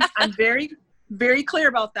parents, I'm very, very clear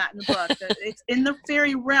about that in the book. That it's in the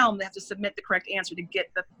fairy realm. They have to submit the correct answer to get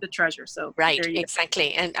the treasure. So right,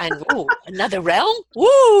 exactly. And another realm.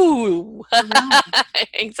 Woo!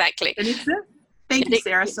 Exactly. Thank you,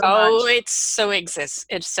 Sarah, so much. Oh, it so exists.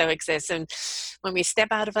 It so exists. And when we step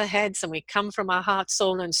out of our heads and we come from our heart,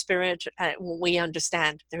 soul, and spirit, we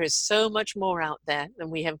understand there is so much more out there than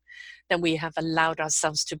we have allowed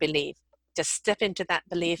ourselves to believe. Just step into that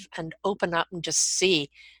belief and open up and just see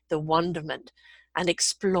the wonderment and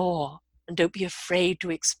explore. And don't be afraid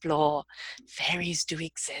to explore. Fairies do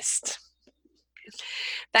exist.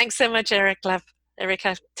 Thanks so much, Erica.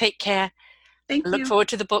 Take care. Thank Look you. forward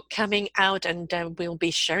to the book coming out, and we'll be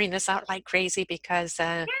sharing this out like crazy because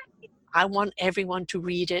I want everyone to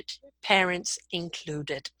read it, parents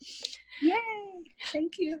included. Yay.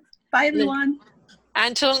 Thank you. Bye, everyone.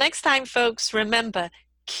 Until next time, folks, remember,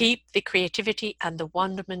 keep the creativity and the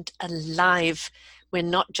wonderment alive. We're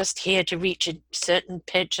not just here to reach a certain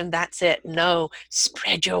pitch and that's it. No,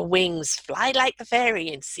 spread your wings, fly like the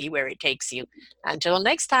fairy, and see where it takes you. Until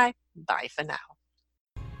next time, bye for now.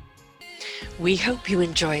 We hope you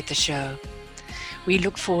enjoyed the show. We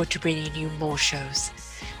look forward to bringing you more shows.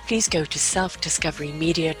 Please go to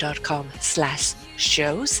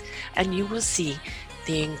selfdiscoverymedia.com/shows and you will see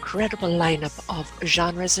the incredible lineup of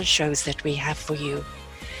genres and shows that we have for you.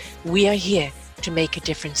 We are here to make a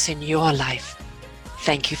difference in your life.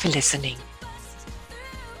 Thank you for listening.